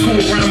old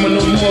school rhymer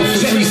no more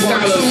for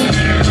freestylers.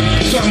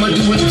 So I'ma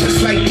do it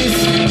just like this.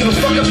 Give a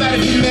fuck about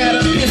if you mad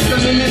or pissed.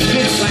 I'm in this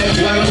bitch like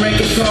while I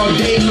records all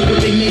day. Look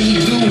what they made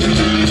me do.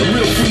 A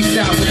real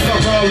freestyle, so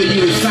fuck all of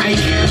you, psych.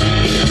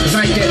 Cause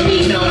I ain't that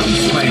mean, no, I'm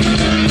just like,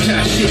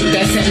 shit,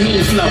 that's that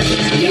mean flow.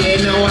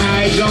 Yeah, know how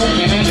I go?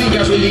 I think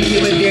I really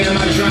give a damn.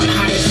 I drop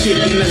hot as shit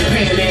in the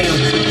Pan Am.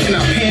 In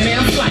a Pan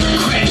Am flight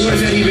crash. What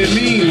does that even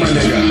mean, my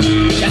nigga?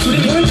 That's what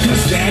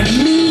does that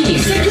mean?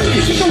 Say good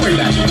shit, don't worry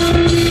about it.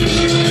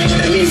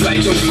 That means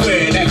like, don't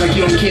swear and act like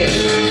you don't care.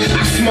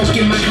 I smoke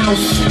in my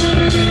house.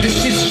 This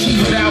shit's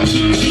cheated out.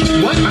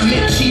 What? I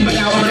meant cheated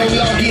out. I know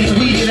y'all get it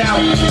weeded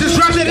out. Just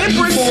drop that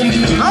Empress.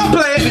 I'll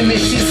play it. And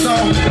this shit's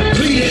all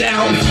bleeded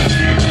out.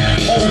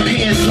 Old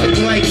pants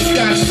looking like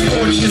Scotch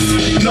scorches.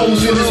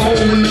 Nose in a hole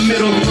in the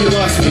middle. You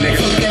lost me, nigga.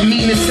 Fuck that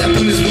mean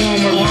septum is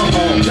going wrong.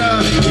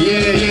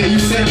 Yeah, you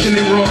said it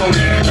wrong.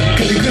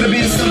 Cause it could have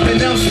been something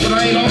else, but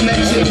I ain't on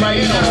that shit right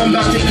now. I'm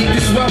about to get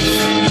this wealth.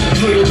 A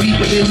little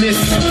deeper than this.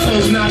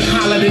 Flow's not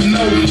holler than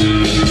no.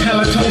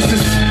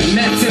 Halitosis,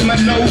 gnats in my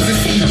nose.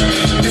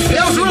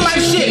 That was real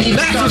life shit.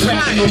 That was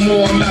fine. No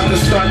more. I'm about to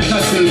start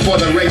cussing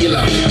for the regular.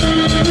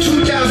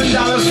 $2,000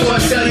 for a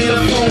cellular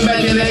phone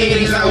back in the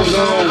 80s. I was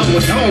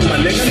home,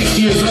 my nigga. 6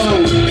 years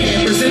old.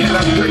 Pampers and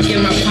had a brick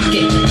in my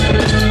pocket.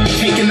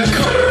 Taking the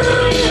car.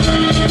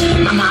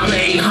 My mama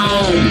ain't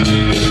home.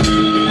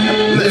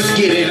 Let's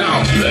get it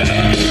on.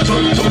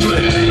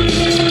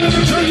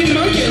 Drunken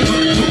monkey.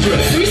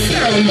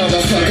 Freestyle,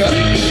 motherfucker.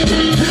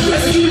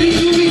 Let's do the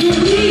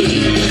doobie-doobie.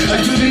 A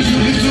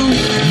doobie-doobie-doo.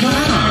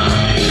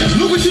 Wow.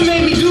 Look what you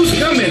made me do's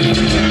coming.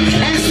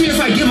 Ask me if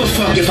I give a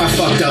fuck if I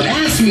fucked up.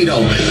 Ask me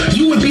though.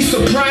 You would be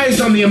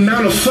surprised on the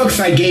amount of fucks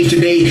I gave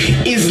today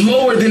is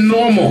lower than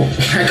normal.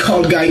 I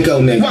called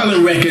Geico, nigga.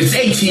 Wildin' Records,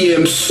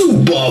 ATM,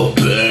 Super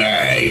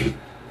Bay.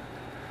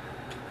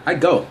 I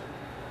go.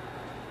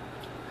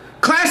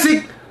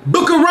 Classic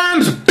Book of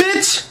Rhymes,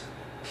 bitch.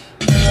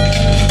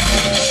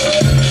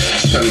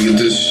 Trying to get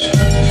this.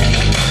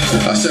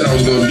 I said I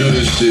was gonna do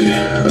this shit.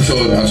 I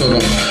told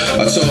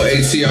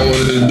AT I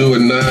wanted to do a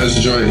Nas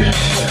joint.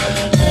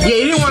 Yeah,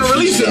 he didn't want to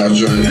release it.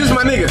 Joint. This is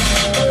my nigga.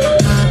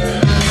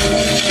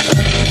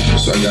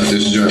 So I got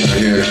this joint right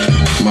here.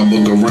 My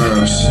Book of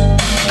Rhymes.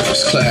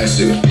 It's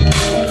classic.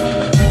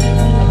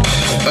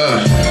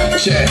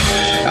 Check.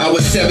 I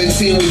was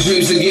 17 with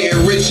dreams of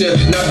getting richer.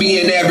 Not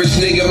being average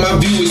nigga, my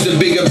view is the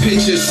bigger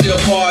picture. Still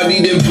party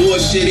than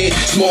bullshitting.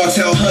 Small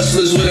town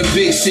hustlers with a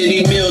big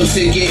city meal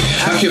ticket.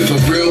 I can for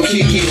real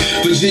kick it.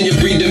 Virginia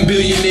breed them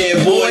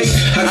billionaire boys.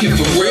 I can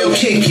for real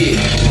kick it.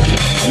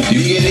 You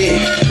get it?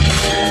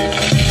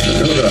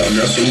 Hold up, I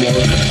got some more.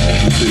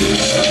 Let's see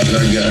what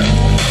I got.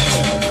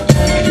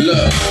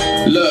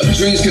 Look,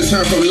 dreams can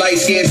turn from light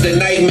scans to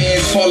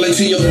nightmares. Falling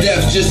to your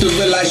death just to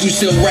realize you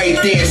still right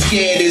there.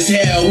 Scared as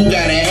hell, who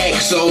got a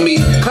hex on me?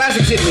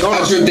 Classic shit,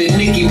 I dreamt that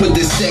Nicki put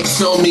the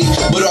sex on me,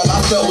 but all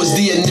I felt was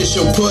the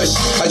initial push.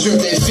 I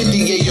dreamt that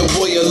 50 gave your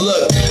boy a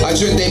look. I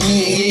dreamt that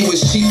me and Ye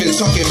was cheap and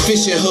talking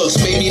fishing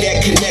hooks. Maybe that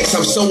connects,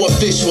 I'm so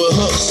official with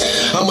hooks.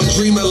 I'm a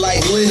dreamer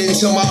like Lennon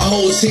till my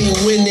whole team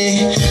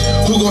winning.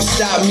 Who gon'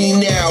 stop me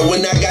now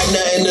when I got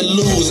nothing to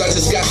lose? I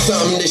just got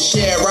something to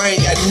share, I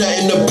ain't got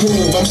nothing to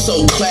prove. I'm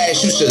so class,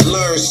 you should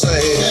learn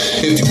something.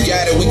 If you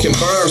got it, we can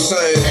burn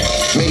something,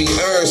 maybe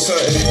earn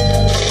something.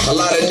 A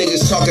lot of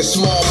niggas talking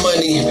small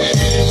money.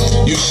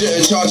 You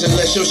shouldn't charge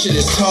unless your shit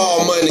is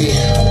tall money.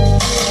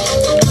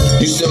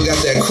 You still got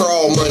that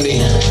crawl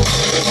money,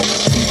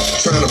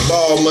 trying to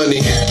ball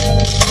money.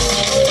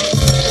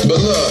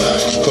 But look,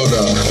 hold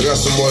on, I got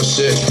some more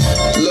shit.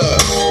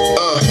 Look,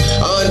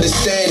 I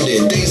understand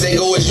it. Things ain't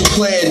go as you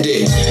planned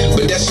it,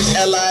 but that's just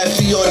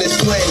LIFE on this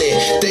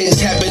planet. Things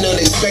happen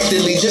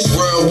unexpectedly, just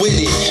run with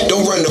it.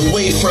 Don't run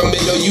away from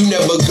it or you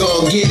never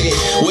gon' get it.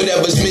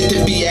 Whatever's meant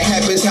to be, it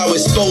happens how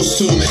it's supposed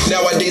to.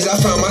 Nowadays I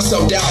find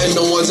myself doubting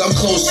the ones I'm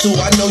close to.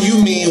 I know you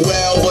mean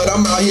well, but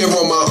I'm out here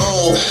on my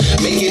own,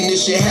 making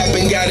this shit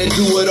happen, gotta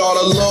do it all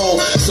alone.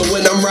 So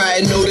when I'm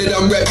riding, know that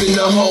I'm repping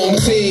the home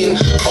team.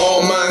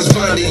 All minds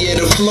bonded, yeah,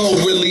 the flow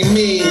really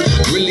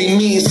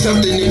means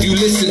something if you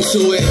listen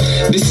to it.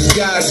 This is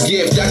God's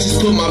gift, I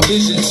just put my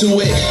vision to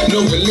it.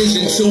 No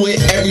religion to it,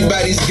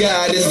 everybody's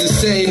God is the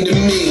same to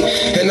me.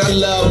 And I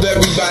love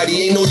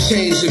everybody, ain't no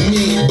change in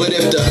me. But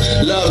if the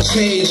love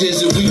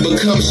changes, if we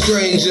become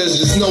strangers,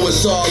 just know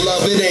it's all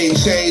love, it ain't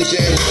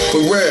changing.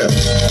 For real.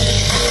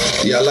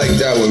 Yeah, I like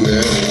that one,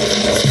 man.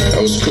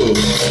 That was cool.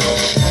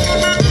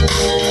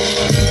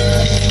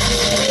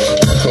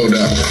 Hold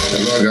up, I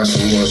know I got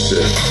some more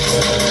shit.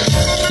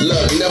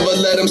 Look, never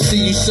let them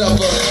see you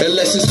suffer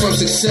unless it's from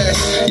success.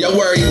 Y'all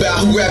worry about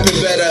who rapping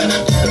better.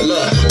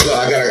 Look,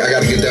 I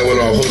gotta get that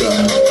one off. Hold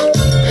up.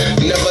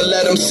 Never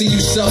let them see you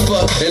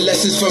suffer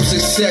unless it's from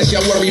success.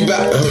 Y'all worry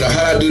about, hold on,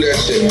 how'd I do that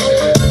shit?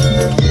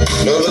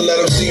 Never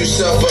let them see you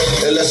suffer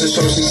unless it's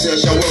from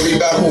success. Y'all worry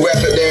about who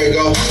rapping. There you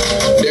go.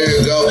 There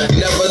you go.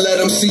 Never let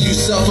them see you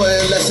suffer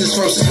unless it's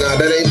from success. Nah,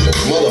 that ain't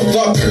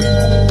motherfucker.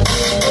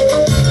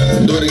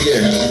 Do it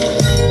again.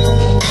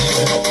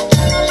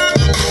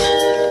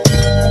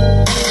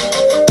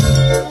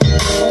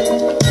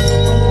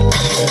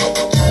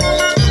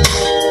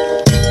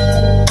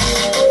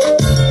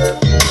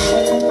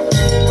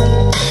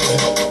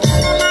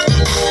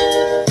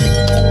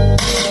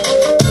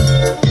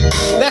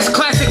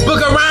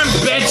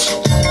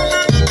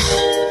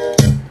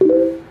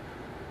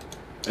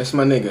 That's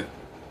my nigga.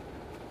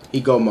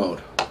 Ego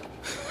mode.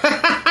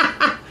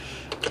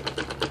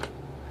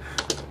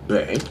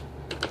 Bang.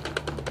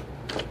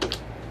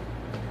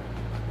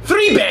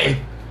 3 bang.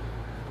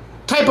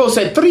 Typo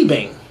said 3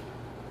 bang.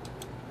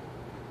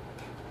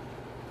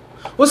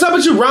 What's up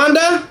with you,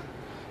 Rhonda?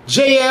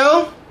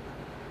 JL?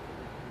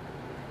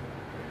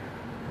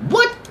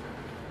 What?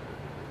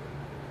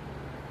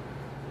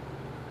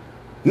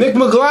 Nick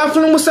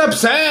McLaughlin, what's up,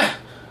 sir?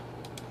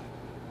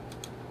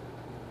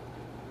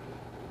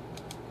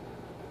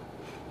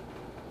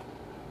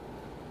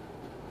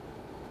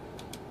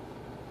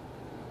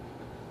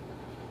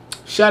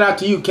 Shout out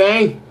to you,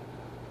 Kane.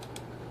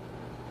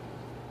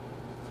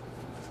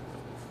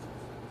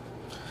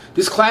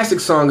 This classic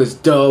song is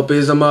dope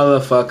as a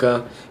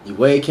motherfucker. You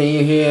wait, can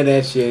you hear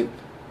that shit?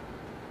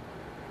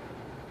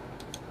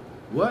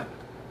 What?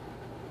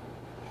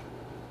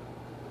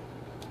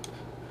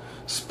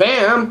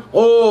 Spam.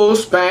 Oh,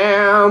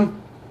 spam.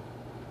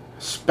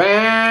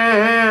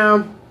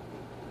 Spam.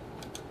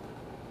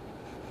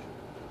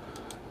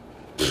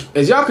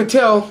 As y'all could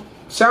tell,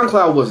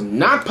 SoundCloud was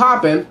not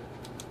popping.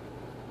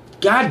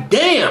 God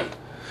damn.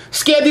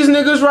 Scared these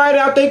niggas right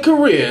out their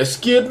career.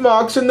 Skid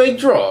marks in their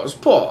drawers.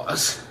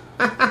 Pause.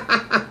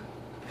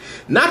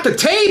 Not the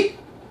tape.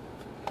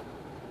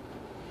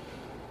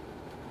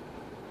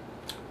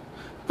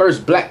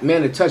 First black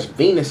man to touch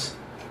Venus.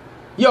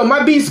 Yo,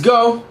 my beats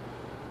go.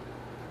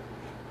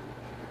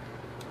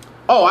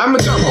 Oh, I'm a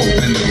jump.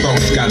 And the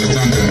folks got us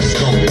under the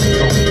scope.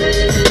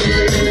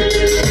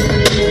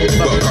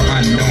 But for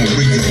unknown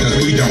reasons, cause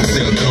we don't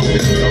sell dope.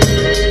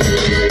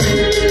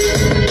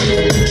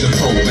 The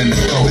Pope and the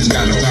folks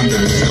got us under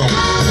the scope.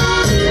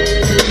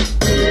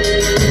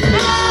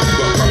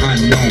 But for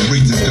unknown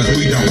reasons, cause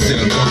we don't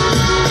sell dope.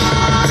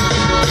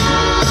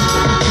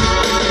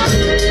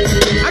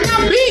 I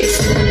got beats.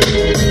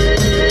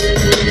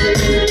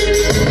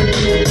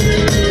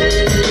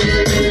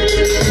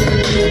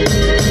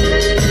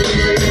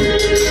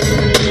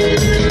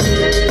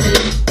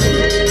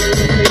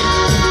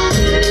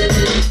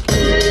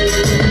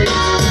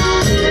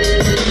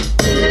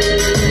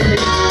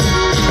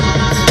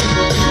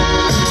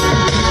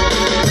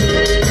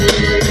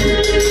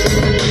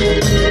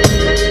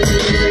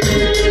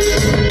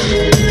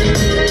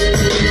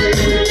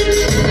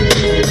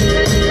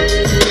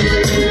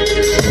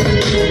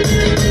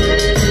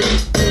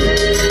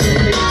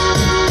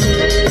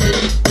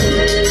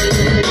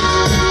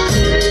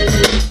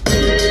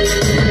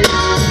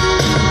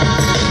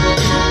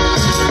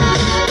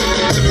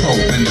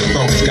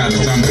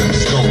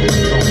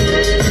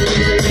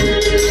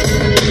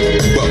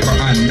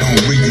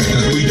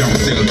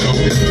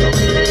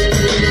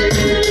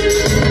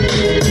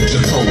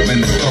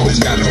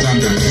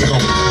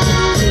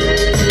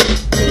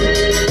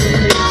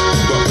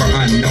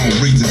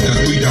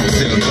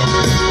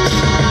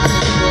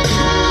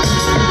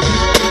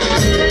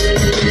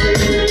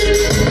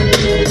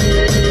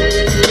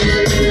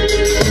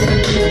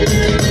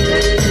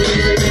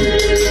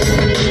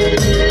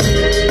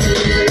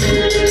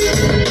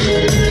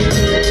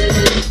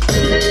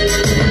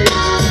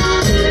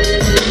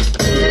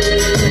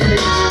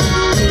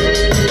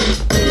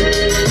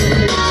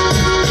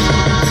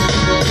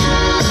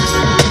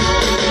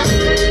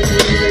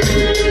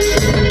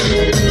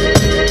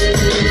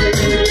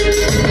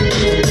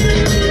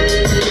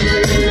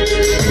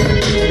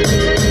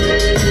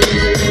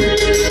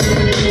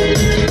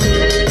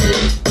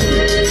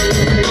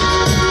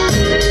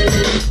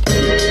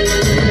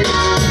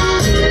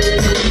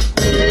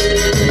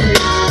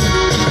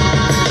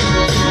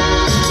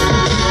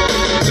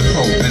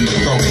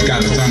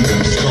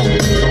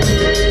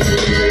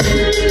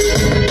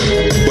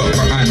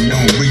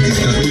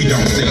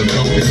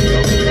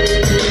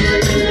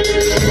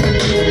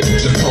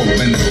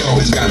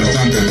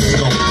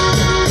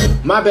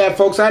 My bad,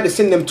 folks. I had to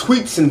send them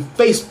tweets and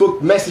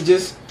Facebook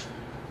messages,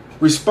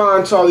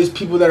 respond to all these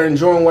people that are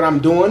enjoying what I'm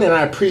doing, and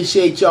I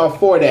appreciate y'all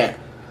for that.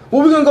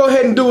 What we're going to go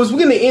ahead and do is we're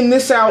going to end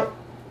this out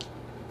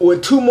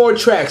with 2 more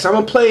tracks. I'm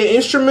going to play an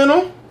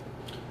instrumental,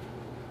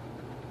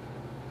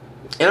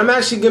 and I'm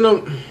actually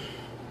going to...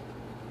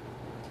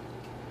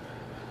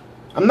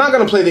 I'm not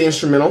going to play the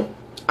instrumental.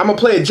 I'm going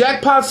to play a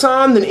Jackpot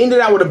song, then end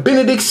it out with a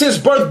Benedict Since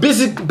Birth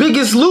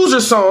Biggest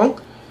Loser song.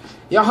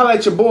 Y'all holla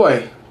at your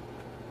boy.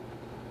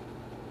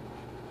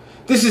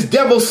 This is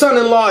Devil's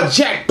Son-in-Law,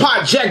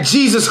 Jackpot, Jack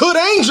Jesus, Hood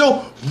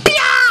Angel.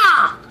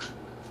 Yeah!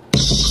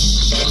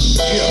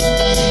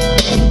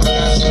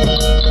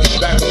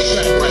 Back on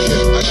track right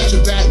here. I got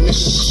your back, nigga.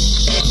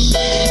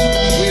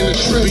 We in the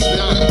trip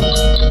now.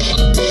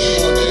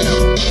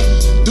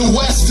 The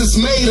West is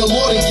made, a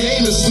more than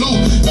game is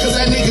new. Cause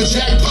that nigga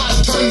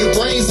Jackpot turn your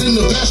brains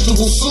into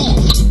vegetable soup.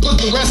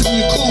 Put the rest in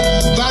your coop.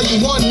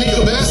 Value 1,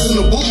 nigga, but that's in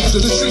the booth.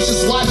 The streets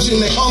is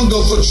watching, they hunger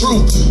for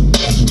truth.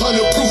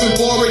 100-proof and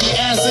boric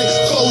acid.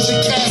 Close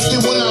your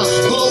casket when I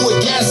blow a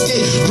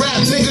gasket.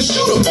 Rap nigga,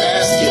 shoot a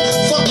basket.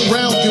 Fuck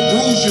around, you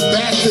bruise your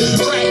bastard.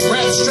 Crack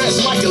rap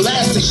stretch like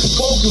elastic.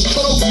 Vocals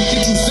choke you,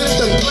 get you zipped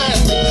in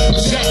plastic.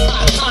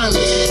 Jackpot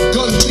timeless.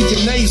 Gun to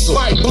your nasal.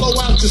 Might blow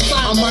out your sinus.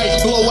 I might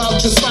blow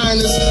out your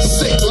sinus.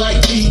 Sick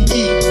like DE.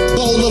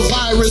 Bola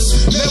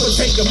virus. Never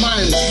take a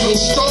minus. No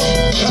stroke.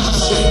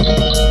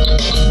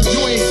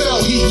 You ain't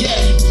felt heat yet.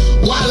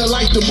 Wilder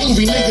like the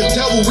movie, nigga,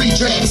 devil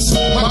redress.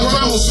 My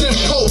grandma sniff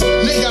coke,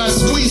 nigga, I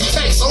squeeze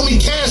text. Only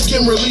cash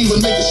can relieve a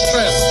nigga's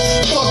stress.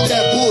 Fuck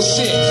that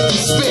bullshit, you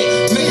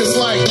spit. Niggas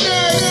like,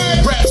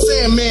 rap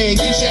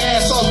Sandman, get your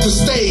ass off the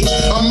stage.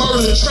 I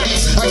murder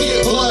tracks, I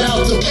get blood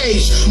out the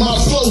page. My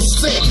flow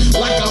sick,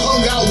 like I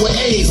hung out with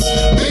Ace.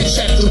 Bitch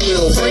at the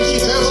wheel, Frankie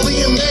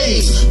Beverly and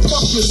Maze.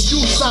 Fuck your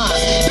shoe size,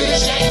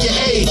 bitch at your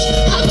age.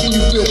 How can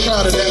you feel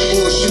proud of that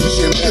bullshit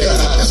shit, man?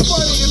 It's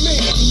funny to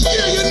me.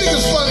 Yeah, your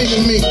niggas funny to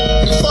me.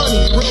 You're funny,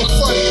 real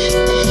funny.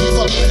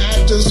 Fucking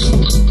actors.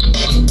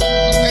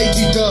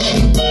 AT-Dub.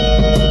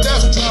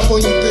 Death drop on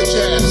you bitch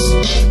ass.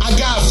 I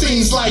got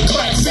fiends like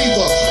crack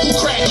fever. Who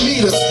crack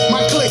meters?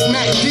 My click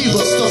Mac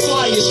Divas. The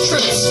flyest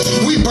trips.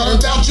 We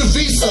burned out your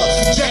visa.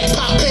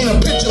 Jackpot paint a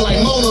picture like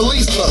Mona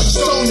Lisa.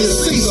 Stone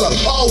is Caesar.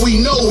 All we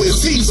know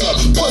is he's a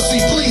pussy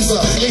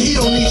pleaser. And he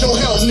don't need your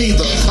help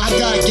neither. I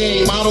got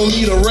game. I don't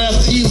need a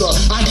ref either.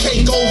 I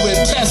take over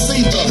and test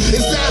either.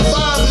 Is that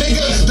vibe,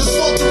 nigga? To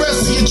smoke the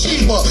rest of your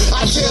cheaper.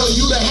 I tell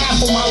you the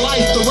half of my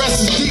life, the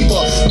rest is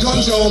deeper.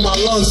 Gunja on my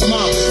lungs,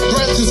 my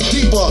breath is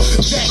deeper.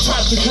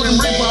 Jackpot the Grim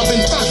Reaper, I've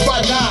been touched by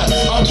God.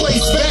 I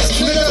place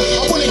best, nigga,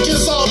 I win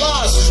against all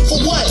odds.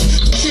 For what?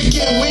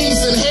 Chicken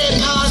wings and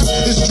head nods?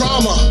 It's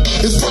drama,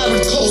 it's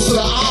probably close to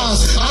the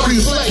odds. I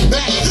reflect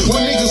back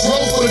when niggas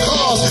roll for the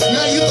cause.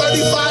 Now you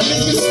 35,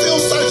 nigga, you still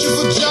searching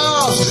for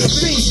jobs.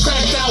 Things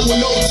cracked out with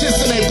no tits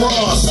in they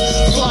bras.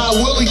 Fly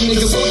Willie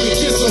niggas with a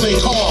kiss on they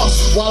car.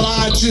 While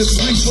I just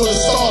reach for the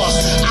stars.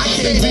 I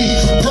can't be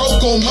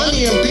broke on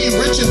money and be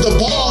rich at the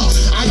bar.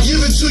 I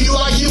give it to you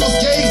like it was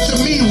gave to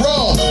me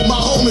raw.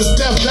 My home is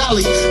Death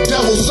Valley,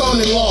 Devil's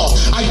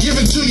Son-in-Law. I give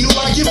it to you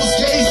like it was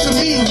gave to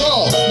me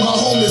raw. My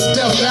home is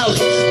Death Valley,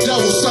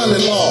 Devil's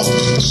Son-in-Law.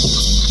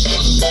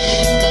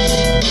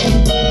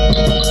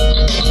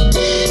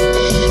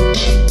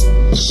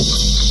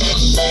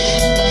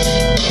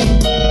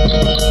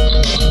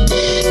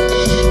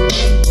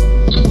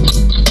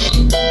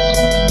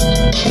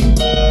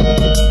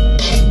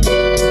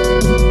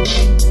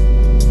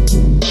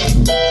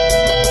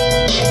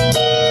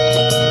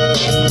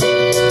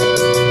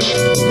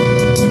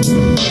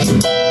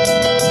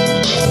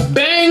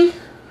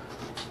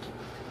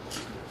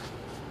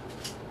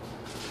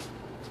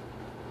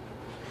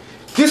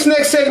 This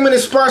next segment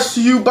is sponsored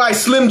to you by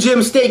Slim Jim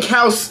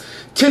Steakhouse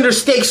Tender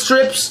Steak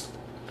Strips.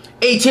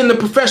 ATM the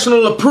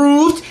Professional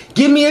approved.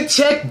 Give me a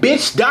check,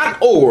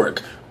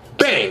 bitch.org.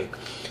 Bang.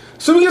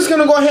 So we're just going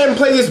to go ahead and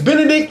play this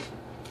Benedict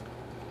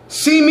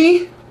See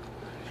Me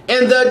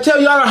and tell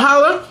y'all to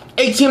holler.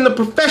 ATM the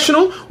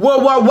Professional,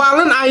 Worldwide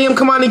Wildin',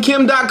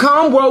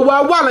 IamCommandingKim.com,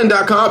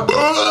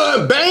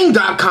 WorldwideWildin.com,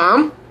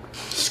 Bang.com,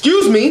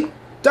 excuse me,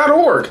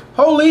 .org.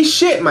 Holy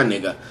shit, my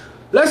nigga.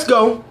 Let's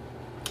go.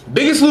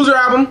 Biggest Loser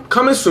album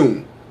coming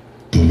soon.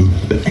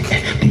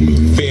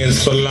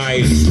 Fans for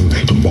life.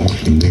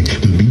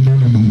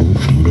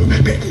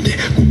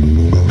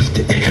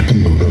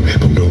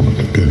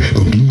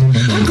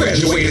 I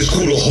graduated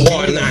school of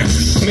hard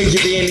knocks.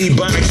 Majored in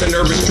ebonics and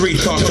urban street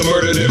talk to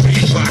murder the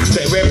beatbox.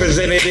 That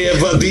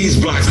representative of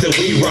these blocks that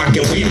we rock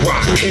and we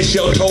rock. And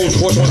shell toes,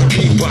 force on the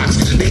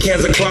beatbox. The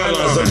cans of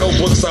crylons, the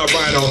notebooks I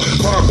write on.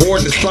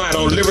 Cardboard to slide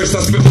on. Lyrics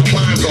I spit my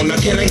rhymes on. Now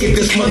can I get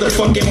this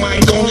motherfucking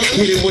mic on?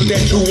 Hit it with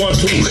that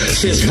 212.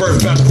 Since birth,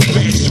 about to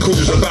smash these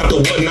cruisers, about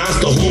to what not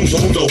the who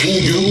zoom zoom to who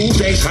you.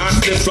 Thanks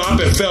hot flip flop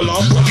and fell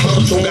off.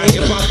 So got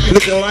hip hop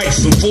looking like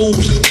some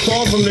fools.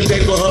 Fall from the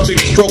days with her big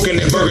stroking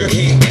that Burger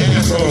King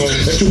bathroom.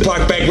 A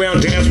Tupac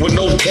background dance with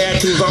no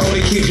tattoos. I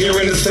only keep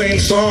hearing the same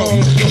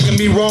song. Don't get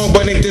me wrong,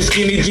 but ain't the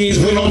skinny jeans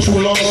went on too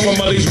long. Some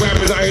of these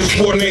rappers out here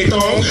sporting their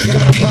thong.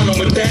 Got a problem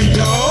with that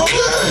dog.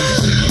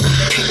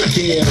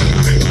 Yeah.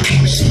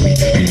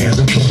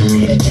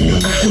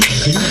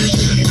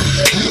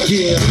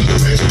 Yeah.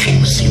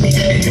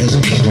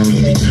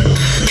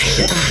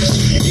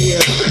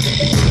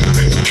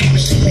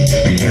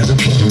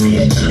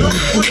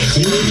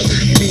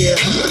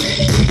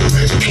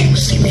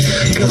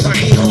 Cause I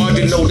ain't hard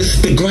to notice.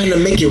 The grind to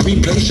make you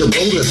replace your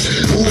rollers.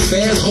 Move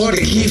fast, hard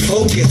to keep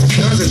focused.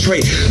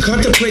 Concentrate,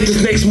 contemplate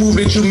this next move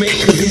that you make.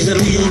 Cause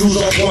easily you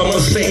lose off one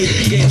mistake.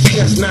 Get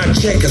chess, not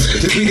checkers.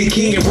 To be the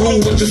king and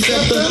rule with the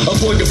scepter.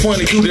 Avoid the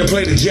funny you to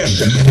play the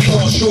gesture.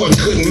 Fall short,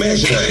 couldn't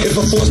measure. If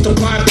I forced to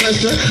apply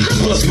pressure, I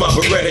bust my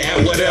Beretta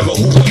at whatever,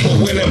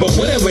 whoever, whenever,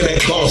 whatever that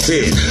cost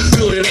is.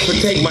 Build it up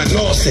and take my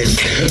nonsense.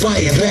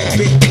 Buy it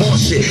back, big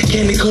bullshit.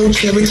 Candy coat,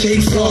 cherry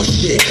cake, floss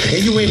shit.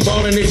 And you ain't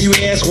ballin' if you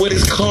ask what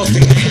it's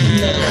costing.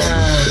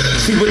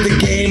 See what the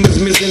game is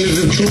missing is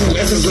the true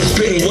essence of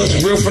spitting.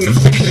 What's real from the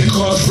fiction that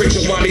costs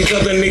friction. While these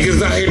other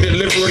niggas out here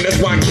delivering. That's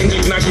why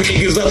Kendrick knock you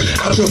niggas up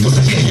out your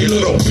position, you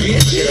little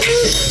bitches.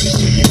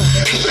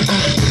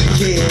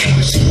 Yeah.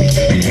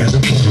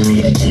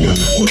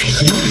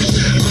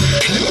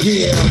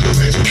 Yeah.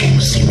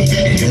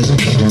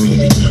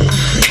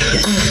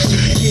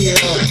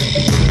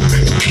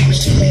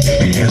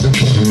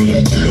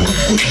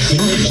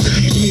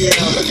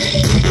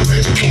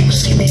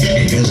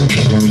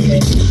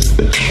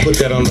 Put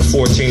that on the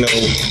 14-0.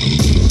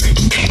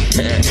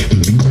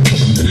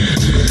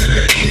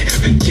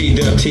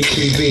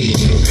 TWTTB.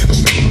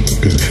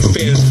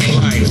 Fizz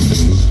Life.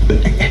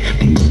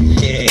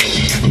 Yeah.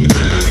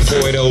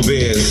 480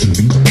 Biz.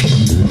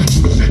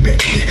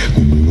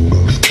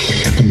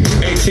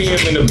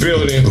 ATM in the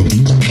building.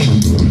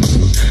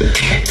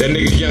 That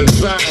nigga Young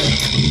Side.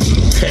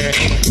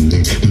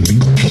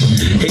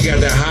 He got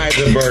that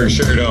Heisenberg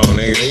shirt on,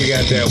 nigga. He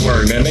got that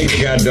work. That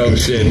nigga got dope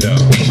shit, though.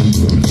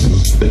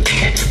 I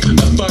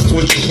fucks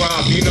with you,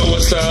 Pop. You know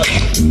what's up.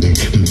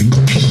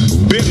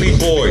 Bentley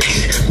Boys.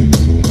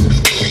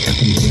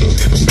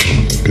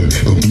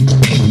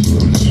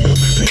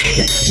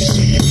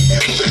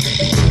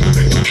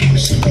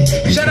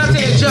 Shout out to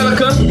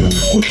Angelica.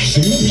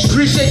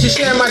 Appreciate you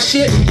sharing my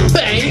shit.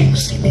 Bang.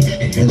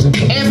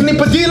 Anthony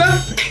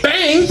Padilla.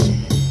 Bang.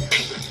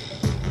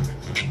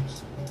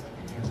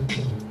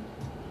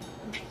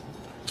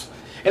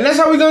 And that's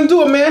how we gonna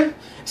do it, man.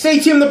 It's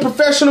ATM, the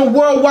professional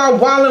worldwide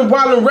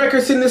wildin'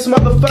 records in this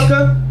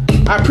motherfucker.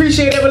 I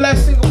appreciate every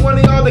last single one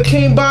of y'all that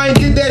came by and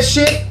did that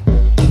shit.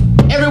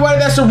 Everybody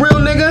that's a real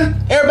nigga.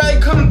 Everybody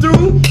come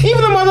through.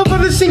 Even the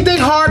motherfuckers think they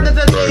hard. Even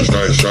though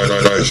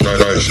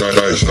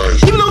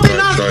they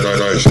not.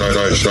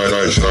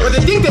 But they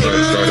think they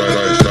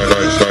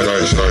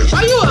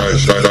are you up?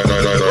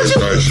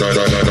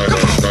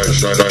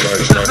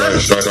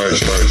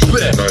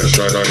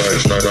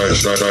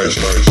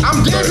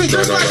 I'm dancing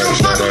just like I'm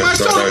popping my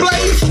shoulder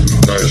blades.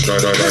 Cause I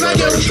don't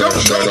give a fuck.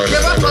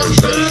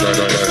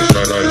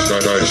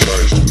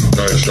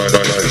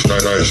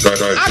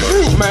 I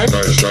groove, man.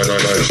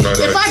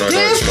 If I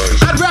dance,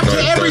 I'd rap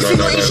to every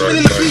single instrument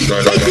in the beat.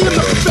 ATM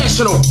the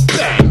professional.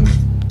 Bang.